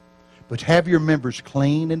 But have your members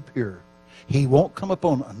clean and pure. He won't come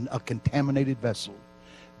upon a contaminated vessel.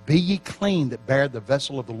 Be ye clean that bear the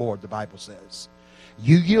vessel of the Lord," the Bible says.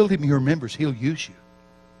 You yield Him your members, He'll use you.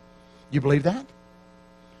 You believe that?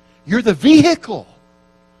 You're the vehicle.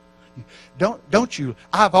 Don't you?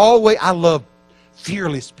 I love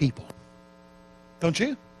fearless people. Don't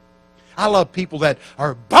you? I love people that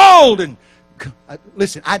are bold and...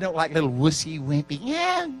 Listen, I don't like little wussy, wimpy...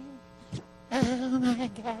 Yeah. Oh, my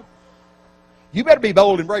God. You better be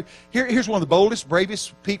bold and brave. Here's one of the boldest,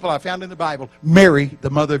 bravest people I found in the Bible. Mary, the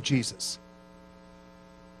mother of Jesus.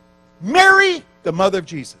 Mary, the mother of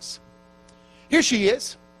Jesus. Here she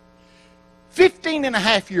is. 15 and a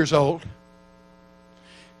half years old.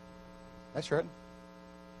 That's right.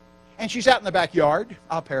 And she's out in the backyard.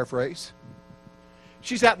 I'll paraphrase.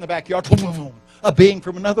 She's out in the backyard. A being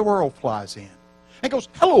from another world flies in. And goes,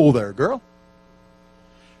 "Hello there, girl.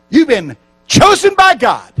 You've been chosen by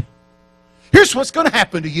God. Here's what's going to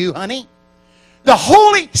happen to you, honey. The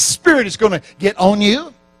Holy Spirit is going to get on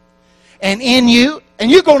you and in you,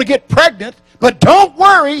 and you're going to get pregnant, but don't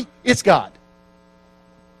worry, it's God."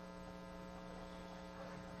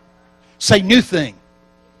 Say, new thing.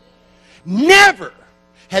 Never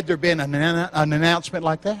had there been an announcement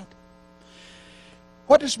like that.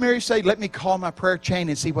 What does Mary say? "Let me call my prayer chain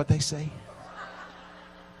and see what they say."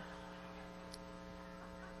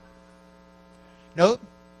 Nope.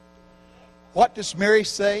 What does Mary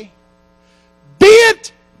say? "Be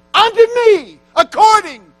it unto me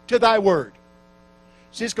according to thy word."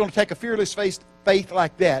 See, it's going to take a fearless faith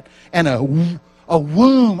like that and a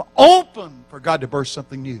womb open for God to birth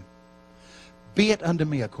something new. "Be it unto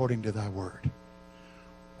me according to thy word."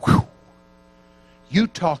 Whew. You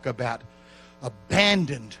talk about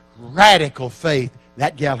abandoned, radical faith.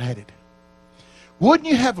 That gal had it. Wouldn't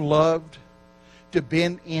you have loved to have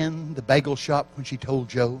been in the bagel shop when she told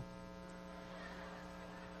Joe?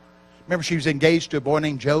 Remember, she was engaged to a boy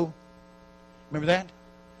named Joe? Remember that?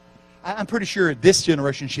 I'm pretty sure this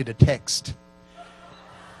generation she'd have texted.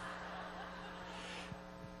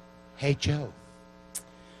 "Hey, Joe,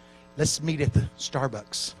 let's meet at the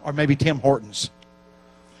Starbucks." Or maybe Tim Hortons.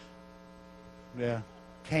 Yeah,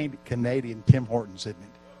 Canadian Tim Hortons, isn't it?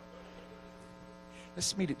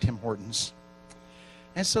 "Let's meet at Tim Hortons."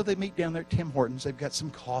 And so they meet down there at Tim Hortons. They've got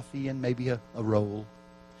some coffee and maybe a roll.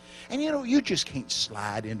 And you know, you just can't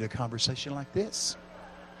slide into a conversation like this.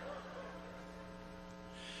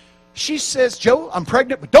 She says, "Joe, I'm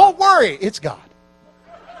pregnant, but don't worry, it's God."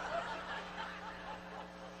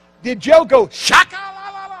 Did Joe go, "Shaka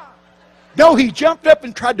la la la"? No, he jumped up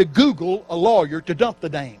and tried to Google a lawyer to dump the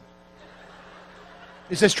dame.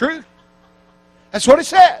 Is this true? That's what it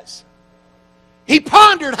says. He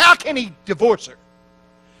pondered, how can he divorce her?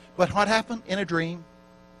 But what happened? In a dream,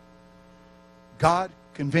 God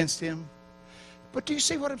convinced him. But do you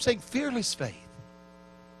see what I'm saying? Fearless faith.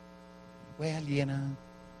 Well, you know,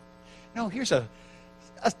 No, here's a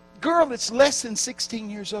girl that's less than 16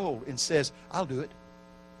 years old and says, I'll do it.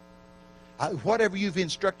 Whatever you've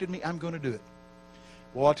instructed me, I'm going to do it.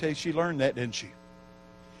 Well, I'll tell you, she learned that, didn't she?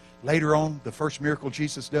 Later on, the first miracle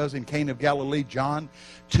Jesus does in Cana of Galilee, John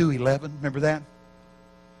 2:11. Remember that?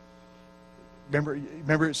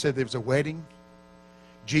 Remember it said there was a wedding.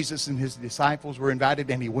 Jesus and his disciples were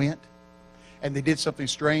invited, and he went. And they did something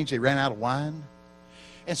strange. They ran out of wine.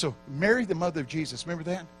 And so Mary, the mother of Jesus, remember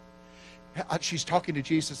that? She's talking to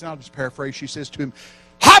Jesus, and I'll just paraphrase. She says to him,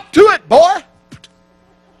 hop to it, boy!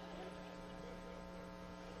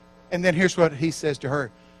 And then here's what he says to her.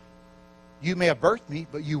 You may have birthed me,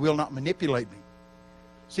 but you will not manipulate me.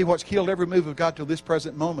 See, what's killed every move of God till this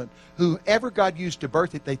present moment, whoever God used to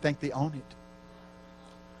birth it, they think they own it.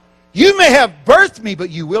 You may have birthed me, but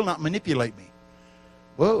you will not manipulate me.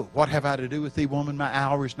 Whoa, what have I to do with thee, woman? My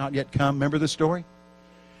hour is not yet come. Remember the story?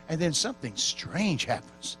 And then something strange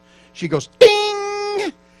happens. She goes,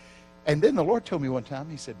 ding! And then the Lord told me one time,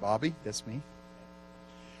 he said, Bobby, that's me.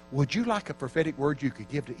 Would you like a prophetic word you could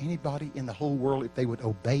give to anybody in the whole world? If they would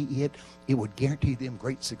obey it, it would guarantee them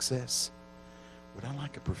great success. Would I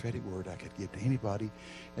like a prophetic word I could give to anybody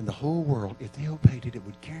in the whole world? If they obeyed it, it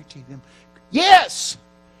would guarantee them. Yes!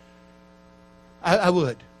 I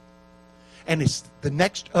would. And it's the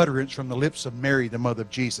next utterance from the lips of Mary, the mother of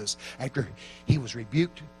Jesus. After he was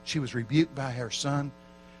rebuked, she was rebuked by her son.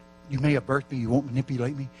 You may have birthed me, you won't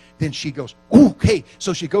manipulate me. Then she goes, okay.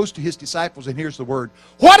 So she goes to his disciples, and here's the word.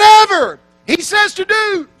 Whatever he says to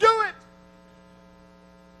do, do it.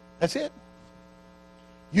 That's it.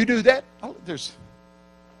 You do that. Oh, there's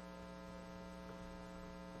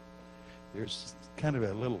kind of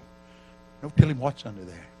a little, don't tell him what's under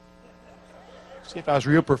there. See, if I was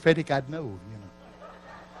real prophetic, I'd know,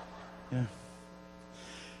 Yeah.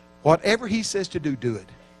 Whatever he says to do, do it.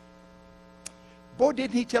 Boy,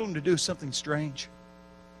 didn't he tell them to do something strange?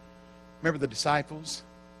 Remember the disciples?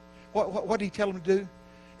 What did he tell them to do?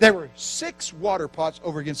 There were 6 water pots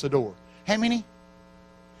over against the door. How many?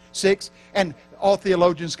 6. And all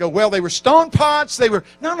theologians go, well, they were stone pots. They were,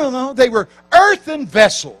 no. They were earthen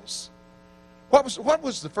vessels. What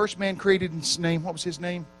was the first man created in his name? What was his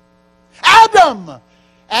name? Adam!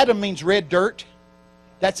 Adam means red dirt.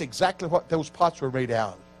 That's exactly what those pots were made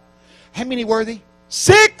out of. How many were they?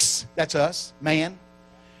 6! That's us, man.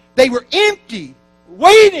 They were empty,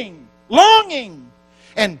 waiting, longing.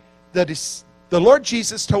 And the Lord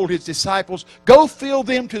Jesus told his disciples, go fill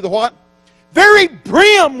them to the what? Very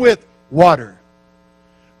brim with water.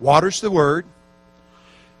 Water's the word.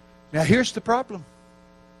 Now here's the problem.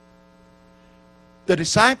 The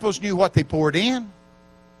disciples knew what they poured in,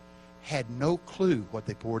 had no clue what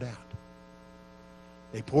they poured out.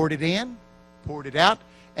 They poured it in, poured it out,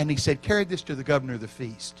 and he said, carry this to the governor of the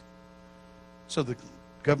feast. So the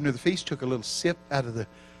governor of the feast took a little sip out of the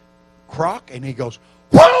crock, and he goes,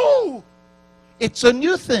 whoa! It's a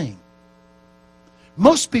new thing.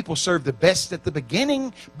 Most people serve the best at the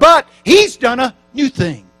beginning, but he's done a new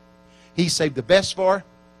thing. He saved the best for.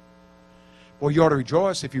 Well, you ought to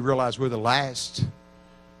rejoice if you realize we're the last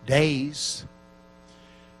days.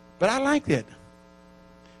 But I like that.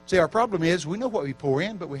 See, our problem is we know what we pour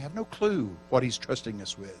in, but we have no clue what he's trusting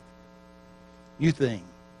us with. New thing.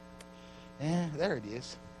 Yeah, there it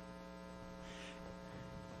is.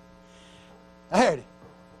 I heard it.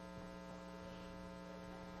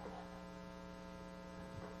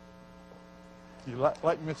 You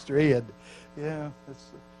like Mr. Ed. Yeah,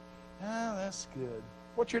 that's good.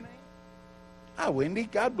 What's your name? Hi, Wendy.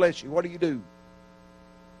 God bless you. What do you do?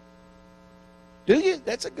 Do you?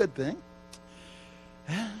 That's a good thing.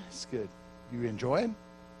 That's good. You enjoy it?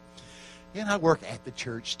 Yeah, and I work at the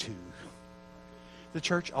church too. The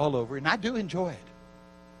church all over, and I do enjoy it.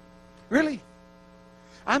 Really.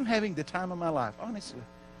 I'm having the time of my life, honestly.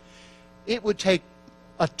 It would take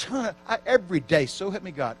a ton of, every day, so help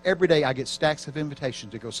me God, every day I get stacks of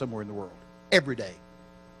invitations to go somewhere in the world. Every day.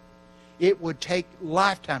 It would take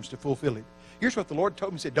lifetimes to fulfill it. Here's what the Lord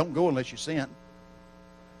told me. He said, don't go unless you sent.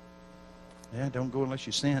 Yeah, don't go unless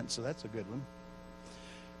you sent, so that's a good one.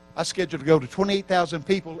 I scheduled to go to 28,000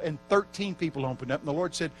 people, and 13 people opened up. And the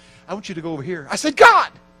Lord said, I want you to go over here. I said,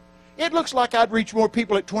 God, it looks like I'd reach more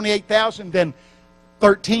people at 28,000 than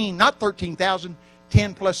 13. Not 13,000,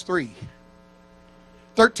 10 plus 3.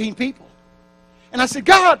 13 people. And I said,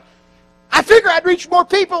 God, I figure I'd reach more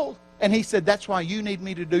people. And he said, that's why you need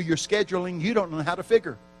me to do your scheduling. You don't know how to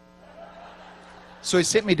figure. So he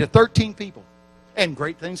sent me to 13 people. And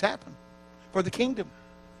great things happen for the kingdom.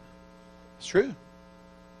 It's true.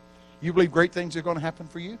 You believe great things are going to happen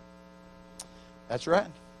for you? That's right.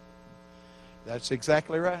 That's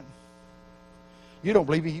exactly right. You don't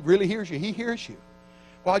believe He really hears you. He hears you.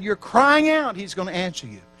 While you're crying out, He's going to answer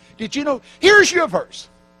you. Did you know? Here's your verse.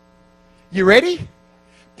 You ready?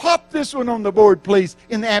 Pop this one on the board, please,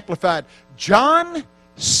 in the Amplified. John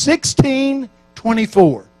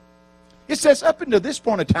 16:24. It says, up until this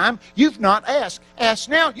point in time, you've not asked. Ask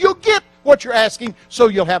now. You'll get what you're asking, so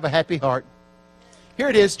you'll have a happy heart. Here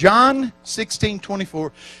it is, John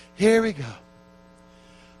 16:24. Here we go.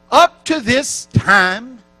 Up to this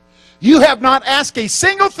time, you have not asked a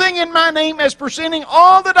single thing in my name as presenting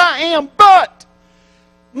all that I am, but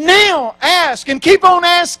now ask and keep on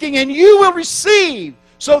asking, and you will receive,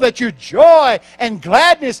 so that your joy and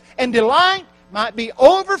gladness and delight might be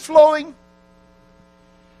overflowing.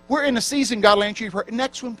 We're in a season God will answer you for.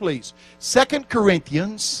 Next one, please. 2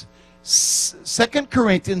 Corinthians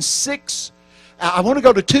 6. I want to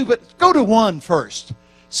go to 2, but go to 1 first.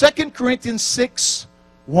 2 Corinthians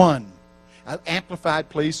 6:1. Amplified,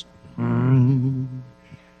 please.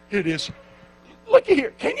 Here it is. Look at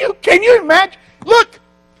here. Can you imagine? Look,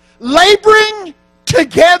 laboring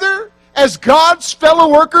together as God's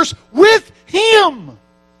fellow workers with Him.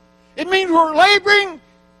 It means we're laboring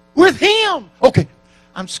with Him. Okay,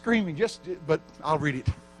 I'm screaming, but I'll read it.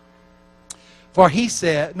 For He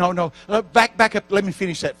said, back up. Let me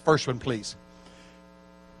finish that first one, please.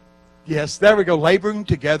 Yes, there we go. Laboring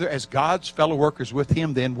together as God's fellow workers with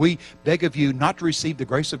Him, then we beg of you not to receive the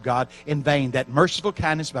grace of God in vain, that merciful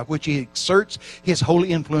kindness by which He exerts His holy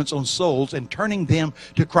influence on souls and turning them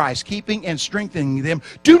to Christ, keeping and strengthening them.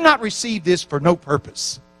 Do not receive this for no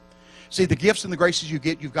purpose. See, the gifts and the graces you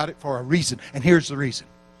get, you've got it for a reason. And here's the reason.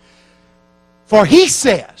 For He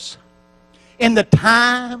says, in the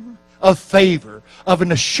time of favor, of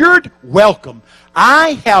an assured welcome,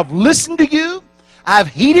 I have listened to you, I've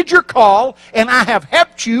heeded your call, and I have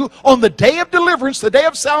helped you on the day of deliverance, the day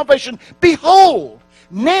of salvation. Behold,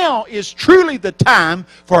 now is truly the time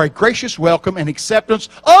for a gracious welcome and acceptance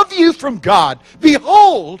of you from God.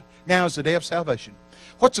 Behold, now is the day of salvation.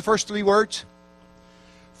 What's the first 3 words?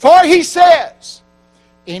 For He says.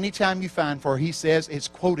 Anytime you find for He says, it's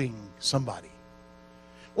quoting somebody.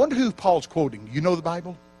 Wonder who Paul's quoting. You know the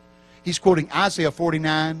Bible? He's quoting Isaiah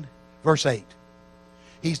 49, verse 8.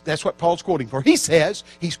 That's what Paul's quoting for. He says,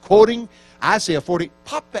 he's quoting Isaiah 40.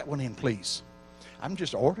 Pop that one in, please. I'm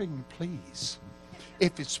just ordering you, please.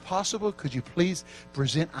 If it's possible, could you please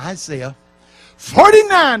present Isaiah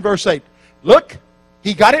 49, verse 8. Look,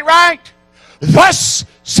 he got it right. Thus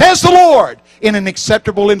says the Lord, in an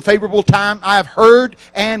acceptable and favorable time I have heard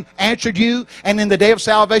and answered you, and in the day of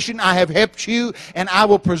salvation I have helped you, and I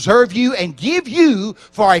will preserve you and give you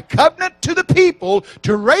for a covenant to the people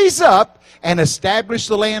to raise up and establish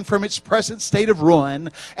the land from its present state of ruin,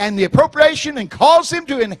 and the appropriation, and cause them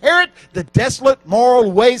to inherit the desolate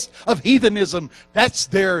moral waste of heathenism. That's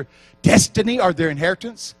their destiny or their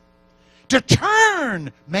inheritance. To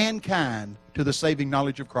turn mankind to the saving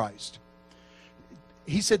knowledge of Christ.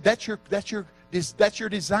 He said that's your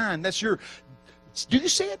design. That's your. Do you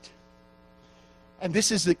see it? And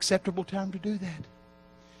this is the acceptable time to do that.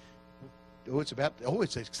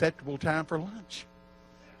 It's an acceptable time for lunch.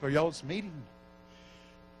 For y'all's meeting.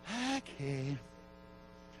 Okay.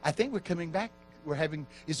 I think we're coming back. We're having,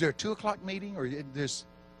 is there a 2 o'clock meeting? Or there's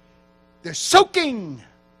soaking.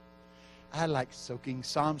 I like soaking.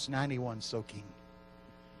 Psalms 91 soaking.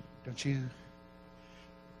 Don't you?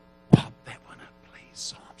 Pop that one up, please.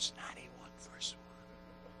 Psalms 91, verse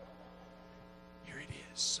 1. Here it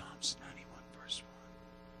is. Psalms 91, verse 1.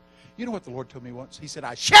 You know what the Lord told me once? He said,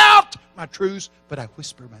 I shout my truths, but I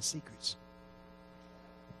whisper my secrets.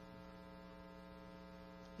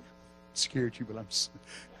 Scared you, but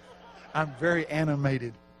I'm very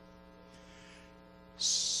animated.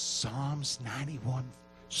 Psalms 91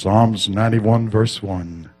 verse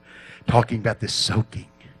 1, talking about this soaking.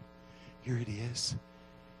 Here it is.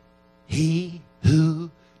 He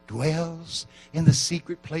who dwells in the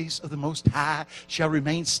secret place of the Most High shall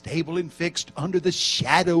remain stable and fixed under the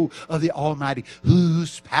shadow of the Almighty,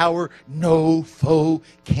 whose power no foe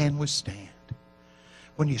can withstand.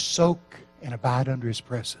 When you soak and abide under His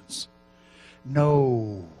presence,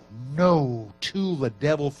 no tool the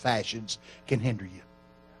devil fashions can hinder you.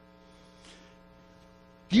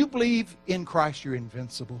 Do you believe in Christ you're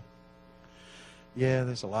invincible? Yeah,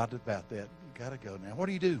 there's a lot about that. You got to go now. What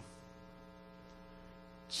do you do?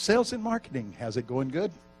 Sales and marketing. How's it going?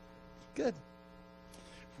 Good? Good.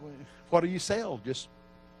 What do you sell? Just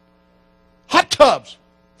hot tubs.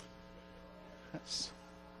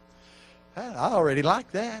 I already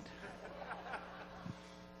like that.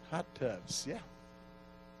 Hot tubs, yeah.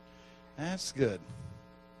 That's good.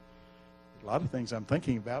 A lot of things I'm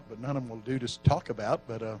thinking about, but none of them will do to talk about.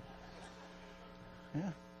 But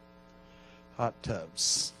Yeah. Hot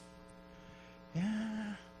tubs.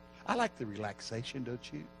 Yeah. I like the relaxation,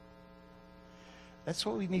 don't you? That's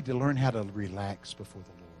what we need to learn, how to relax before the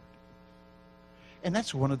Lord. And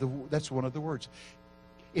that's one of the words.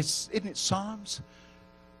 Isn't it Psalms?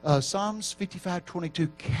 Psalms 55:22,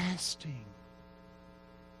 casting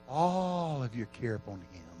all of your care upon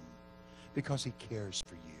Him because He cares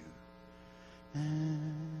for you.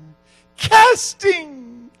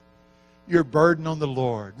 Casting your burden on the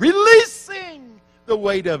Lord, releasing the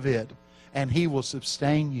weight of it, and He will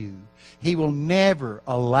sustain you. He will never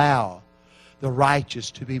allow the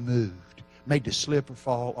righteous to be moved, made to slip or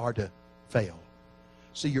fall or to fail.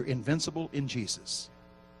 So you're invincible in Jesus.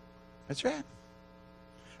 That's right.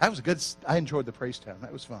 That was a good, I enjoyed the praise time.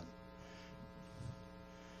 That was fun.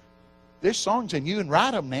 There's songs in you, and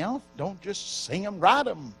write them now. Don't just sing them, write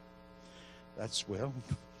them. That's, well,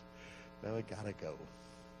 I gotta go.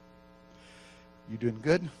 You doing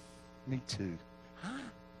good? Me too. Huh?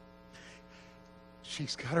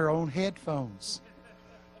 She's got her own headphones.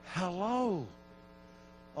 Hello.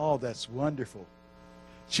 Oh, that's wonderful.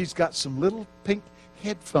 She's got some little pink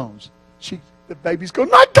headphones. The baby's going,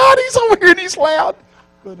 my God, he's over here and he's loud.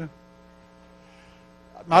 But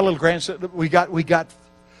my little grandson, we got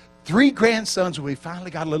 3 grandsons, and we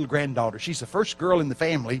finally got a little granddaughter. She's the first girl in the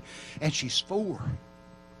family, and she's 4.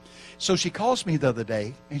 So she calls me the other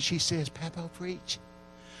day, and she says, Papa, preach,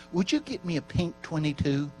 would you get me a pink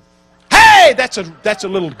 22? Hey, that's a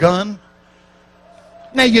little gun.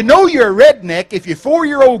 Now, you know you're a redneck if your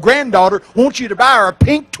 4-year-old granddaughter wants you to buy her a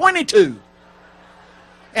pink 22.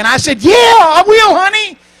 And I said, yeah, I will,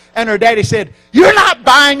 honey. And her daddy said, you're not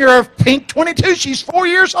buying her a pink 22. She's 4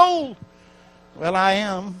 years old. Well, I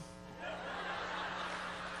am.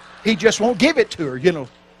 He just won't give it to her, you know.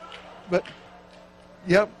 But,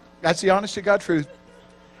 yep, that's the honest to God truth.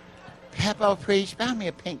 Papa, please buy me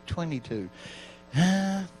a pink 22.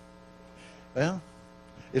 Well,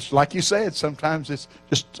 it's like you said, sometimes it's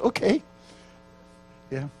just okay.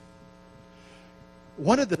 Yeah.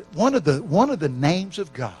 One of the names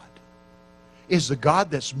of God is the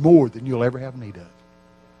God that's more than you'll ever have need of.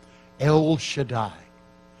 El Shaddai.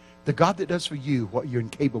 The God that does for you what you're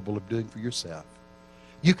incapable of doing for yourself.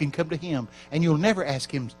 You can come to Him and you'll never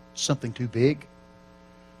ask Him something too big.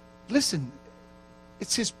 Listen,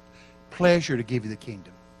 it's His pleasure to give you the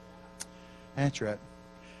kingdom. That's right.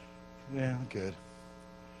 Yeah, good.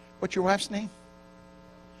 What's your wife's name?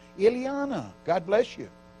 Ileana. God bless you.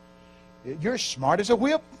 You're smart as a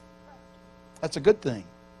whip. That's a good thing.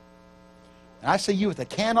 And I see you with a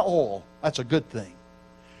can of oil. That's a good thing.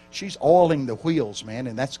 She's oiling the wheels, man,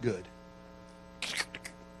 and that's good.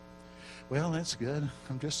 Well, that's good.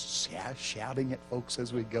 I'm just shouting at folks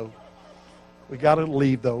as we go. We got to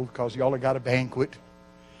leave, though, because y'all have got a banquet.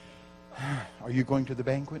 Are you going to the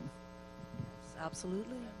banquet?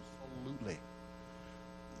 Absolutely. Absolutely.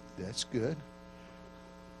 That's good.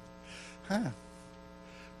 Huh.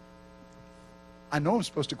 I know I'm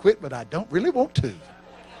supposed to quit, but I don't really want to.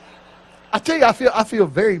 I tell you, I feel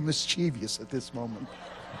very mischievous at this moment.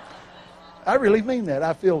 I really mean that.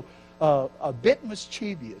 I feel a bit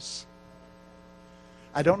mischievous.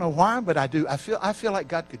 I don't know why, but I do. I feel like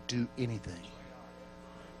God could do anything.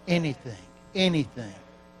 Anything. Anything.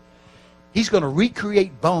 He's going to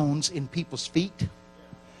recreate bones in people's feet.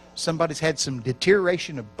 Somebody's had some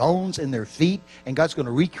deterioration of bones in their feet, and God's going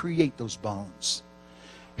to recreate those bones.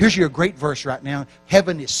 Here's your great verse right now.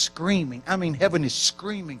 Heaven is screaming. I mean, heaven is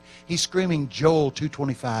screaming. He's screaming Joel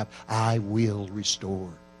 2:25. I will restore.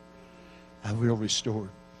 I will restore.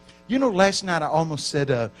 You know, last night I almost said,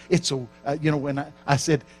 when I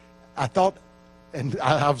said, I thought, and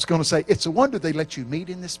I was going to say, it's a wonder they let you meet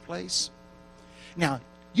in this place. Now,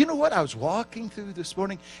 you know what? I was walking through this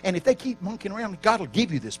morning, and if they keep monkeying around, God will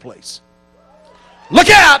give you this place. Look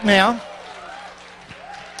out now.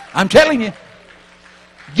 I'm telling you.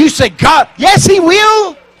 You say, God, yes, He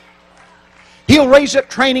will. He'll raise up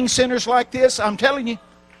training centers like this. I'm telling you.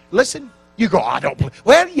 Listen, you go, I don't believe.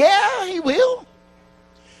 Well, yeah, He will.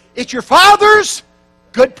 It's your Father's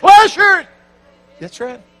good pleasure. That's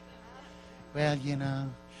right. Well, you know,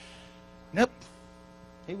 nope,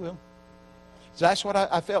 He will. So that's what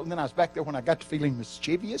I felt. And then I was back there when I got to feeling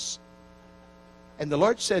mischievous. And the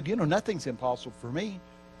Lord said, you know, nothing's impossible for me.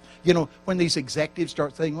 You know, when these executives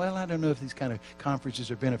start saying, well, I don't know if these kind of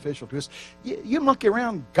conferences are beneficial to us. You monkey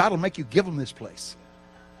around, God will make you give them this place.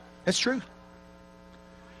 That's true.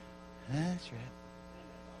 That's right.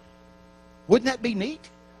 Wouldn't that be neat?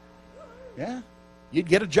 Yeah. You'd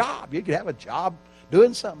get a job. You'd have a job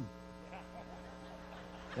doing something.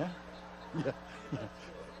 Yeah. Yeah.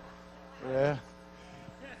 Yeah.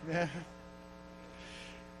 Yeah.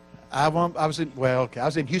 I was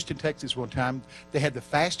in Houston, Texas one time. They had the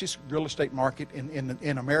fastest real estate market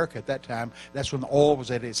in America at that time. That's when the oil was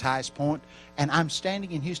at its highest point. And I'm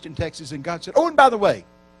standing in Houston, Texas, and God said, oh, and by the way,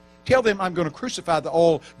 tell them I'm going to crucify the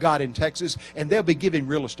oil god in Texas, and they'll be giving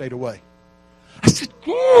real estate away. I said,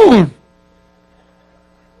 good.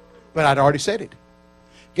 But I'd already said it.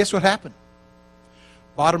 Guess what happened?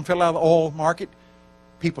 Bottom fell out of the oil market.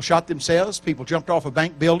 People shot themselves. People jumped off of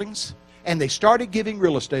bank buildings. And they started giving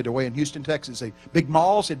real estate away in Houston, Texas. Big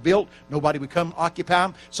malls had built. Nobody would come occupy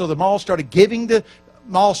them. So the malls started giving the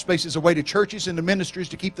mall spaces away to churches and to ministries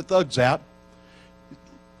to keep the thugs out.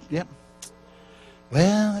 Yep.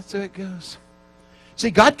 Well, that's how it goes.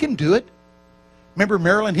 See, God can do it. Remember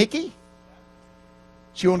Marilyn Hickey?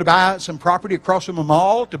 She wanted to buy some property across from a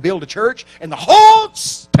mall to build a church, and the whole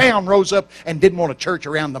town rose up and didn't want a church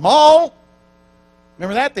around the mall.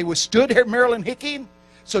 Remember that? They withstood Marilyn Hickey.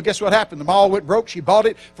 So guess what happened? The mall went broke. She bought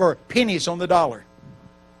it for pennies on the dollar.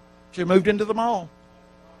 She moved into the mall.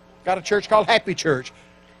 Got a church called Happy Church.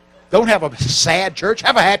 Don't have a sad church.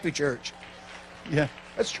 Have a happy church. Yeah,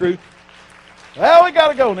 that's true. Well, we got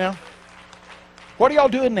to go now. What are y'all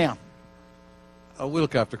doing now? We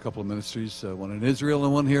look after a couple of ministries, one in Israel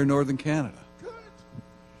and one here in northern Canada. Good.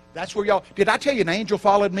 That's where y'all... Did I tell you an angel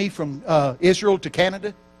followed me from Israel to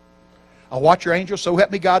Canada? I'll watch your angel. So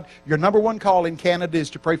help me God. Your number one call in Canada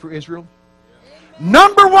is to pray for Israel.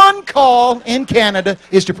 Number one call in Canada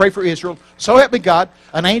is to pray for Israel. So help me God.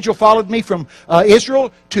 An angel followed me from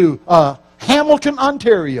Israel to Hamilton,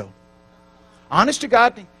 Ontario. Honest to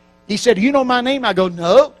God, he said, you know my name? I go,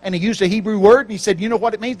 no. And he used a Hebrew word, and he said, you know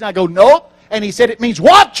what it means? And I go, nope. And he said, it means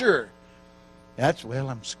watcher. Well,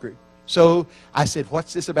 I'm screwed. So I said,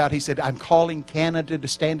 what's this about? He said, I'm calling Canada to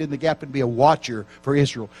stand in the gap and be a watcher for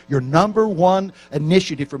Israel. Your number one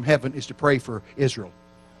initiative from heaven is to pray for Israel.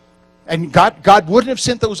 And God wouldn't have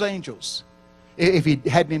sent those angels if He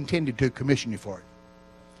hadn't intended to commission you for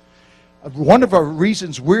it. One of our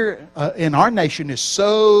reasons we're in our nation is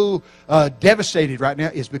so devastated right now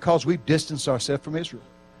is because we've distanced ourselves from Israel.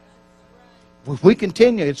 If we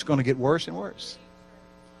continue, it's going to get worse and worse.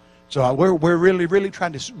 So we're really, really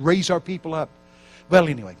trying to raise our people up. Well,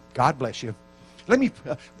 anyway, God bless you.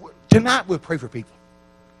 Tonight we'll pray for people.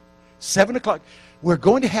 7 o'clock, we're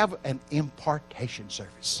going to have an impartation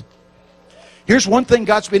service. Here's one thing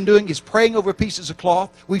God's been doing is praying over pieces of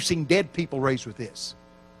cloth. We've seen dead people raised with this.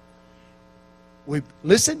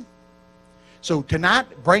 Listen. So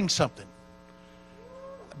tonight, bring something.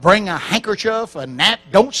 Bring a handkerchief, a nap.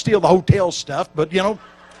 Don't steal the hotel stuff, but,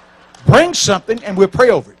 bring something and we'll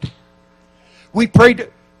pray over it.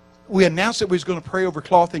 We announced that we was going to pray over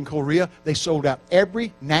cloth in Korea. They sold out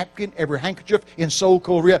every napkin, every handkerchief in Seoul,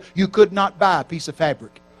 Korea. You could not buy a piece of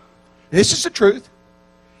fabric. This is the truth.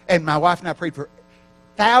 And my wife and I prayed for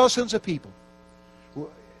thousands of people.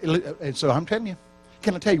 And so I'm telling you.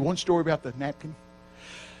 Can I tell you one story about the napkin?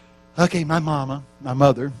 Okay, my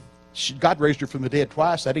mother, God raised her from the dead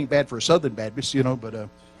twice. That ain't bad for a Southern Baptist, but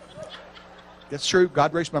that's true.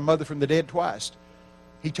 God raised my mother from the dead twice.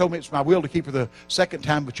 He told me it's my will to keep her the second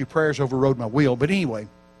time, but your prayers overrode my will. But anyway,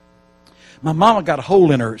 my mama got a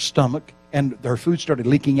hole in her stomach, and her food started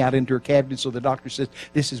leaking out into her cavity. So the doctor says,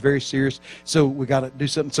 this is very serious, so we got to do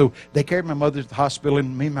something. So they carried my mother to the hospital,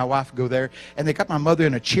 and me and my wife go there. And they got my mother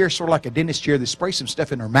in a chair, sort of like a dentist chair. They spray some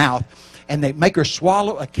stuff in her mouth, and they make her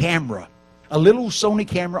swallow a camera, a little Sony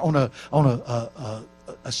camera on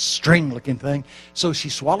a string-looking thing. So she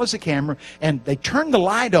swallows the camera, and they turn the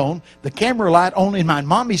light on, the camera light on in my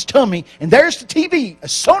mommy's tummy, and there's the TV, a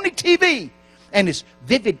Sony TV. And it's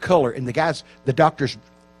vivid color, and the doctor's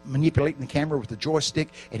manipulating the camera with the joystick,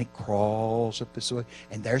 and it crawls up this way,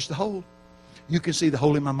 and there's the hole. You can see the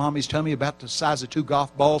hole in my mommy's tummy about the size of 2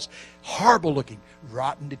 golf balls. Horrible looking,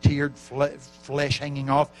 rotten, deteriorated flesh hanging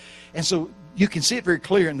off. And so you can see it very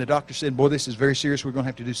clear, and the doctor said, boy, this is very serious. We're going to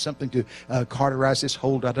have to do something to cauterize this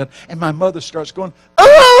hole. And my mother starts going,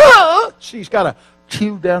 ah! She's got a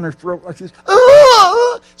tube down her throat like this.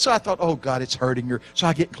 Ah! So I thought, oh, God, it's hurting her. So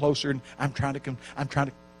I get closer, and I'm trying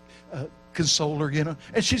to console her,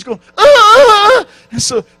 and she's going, ah! And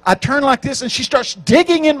so I turn like this, and she starts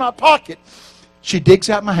digging in my pocket. She digs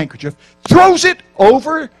out my handkerchief, throws it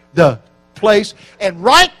over the place, and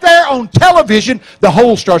right there on television, the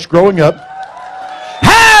hole starts growing up.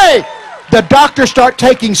 Hey! The doctors start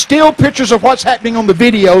taking still pictures of what's happening on the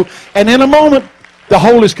video, and in a moment, the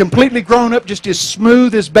hole is completely grown up, just as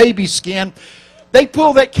smooth as baby skin. They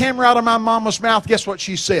pull that camera out of my mama's mouth. Guess what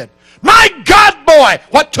she said? My God, boy,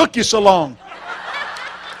 what took you so long?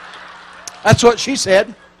 That's what she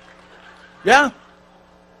said. Yeah.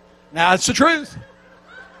 Now, it's the truth.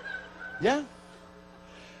 Yeah.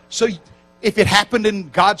 So if it happened in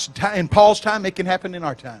God's time, in Paul's time, it can happen in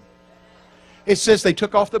our time. It says they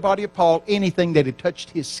took off the body of Paul anything that had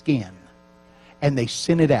touched his skin, and they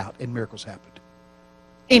sent it out, and miracles happened.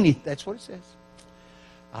 That's what it says.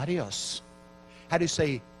 Adios. How do you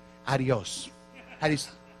say adios? How do you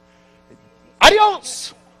say?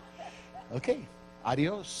 Adios. Okay.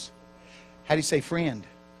 Adios. How do you say friend?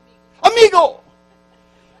 Amigo.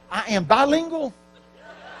 I am bilingual.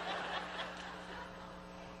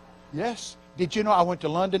 Yes. Did you know I went to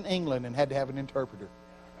London, England, and had to have an interpreter?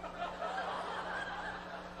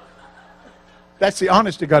 That's the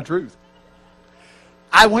honest to God truth.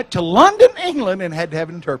 I went to London, England, and had to have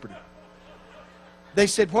an interpreter. They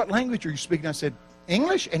said, "What language are you speaking?" I said,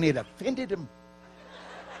 "English," and it offended them.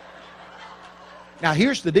 Now,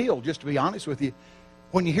 here's the deal, just to be honest with you.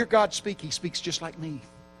 When you hear God speak, He speaks just like me.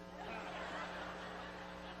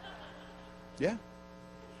 Yeah.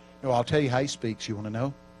 No, I'll tell you how He speaks. You want to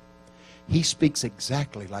know? He speaks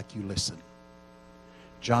exactly like you listen.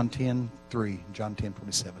 John 10:3, John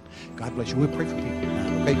 10:27. God bless you. We'll pray for people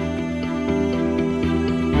tonight, okay?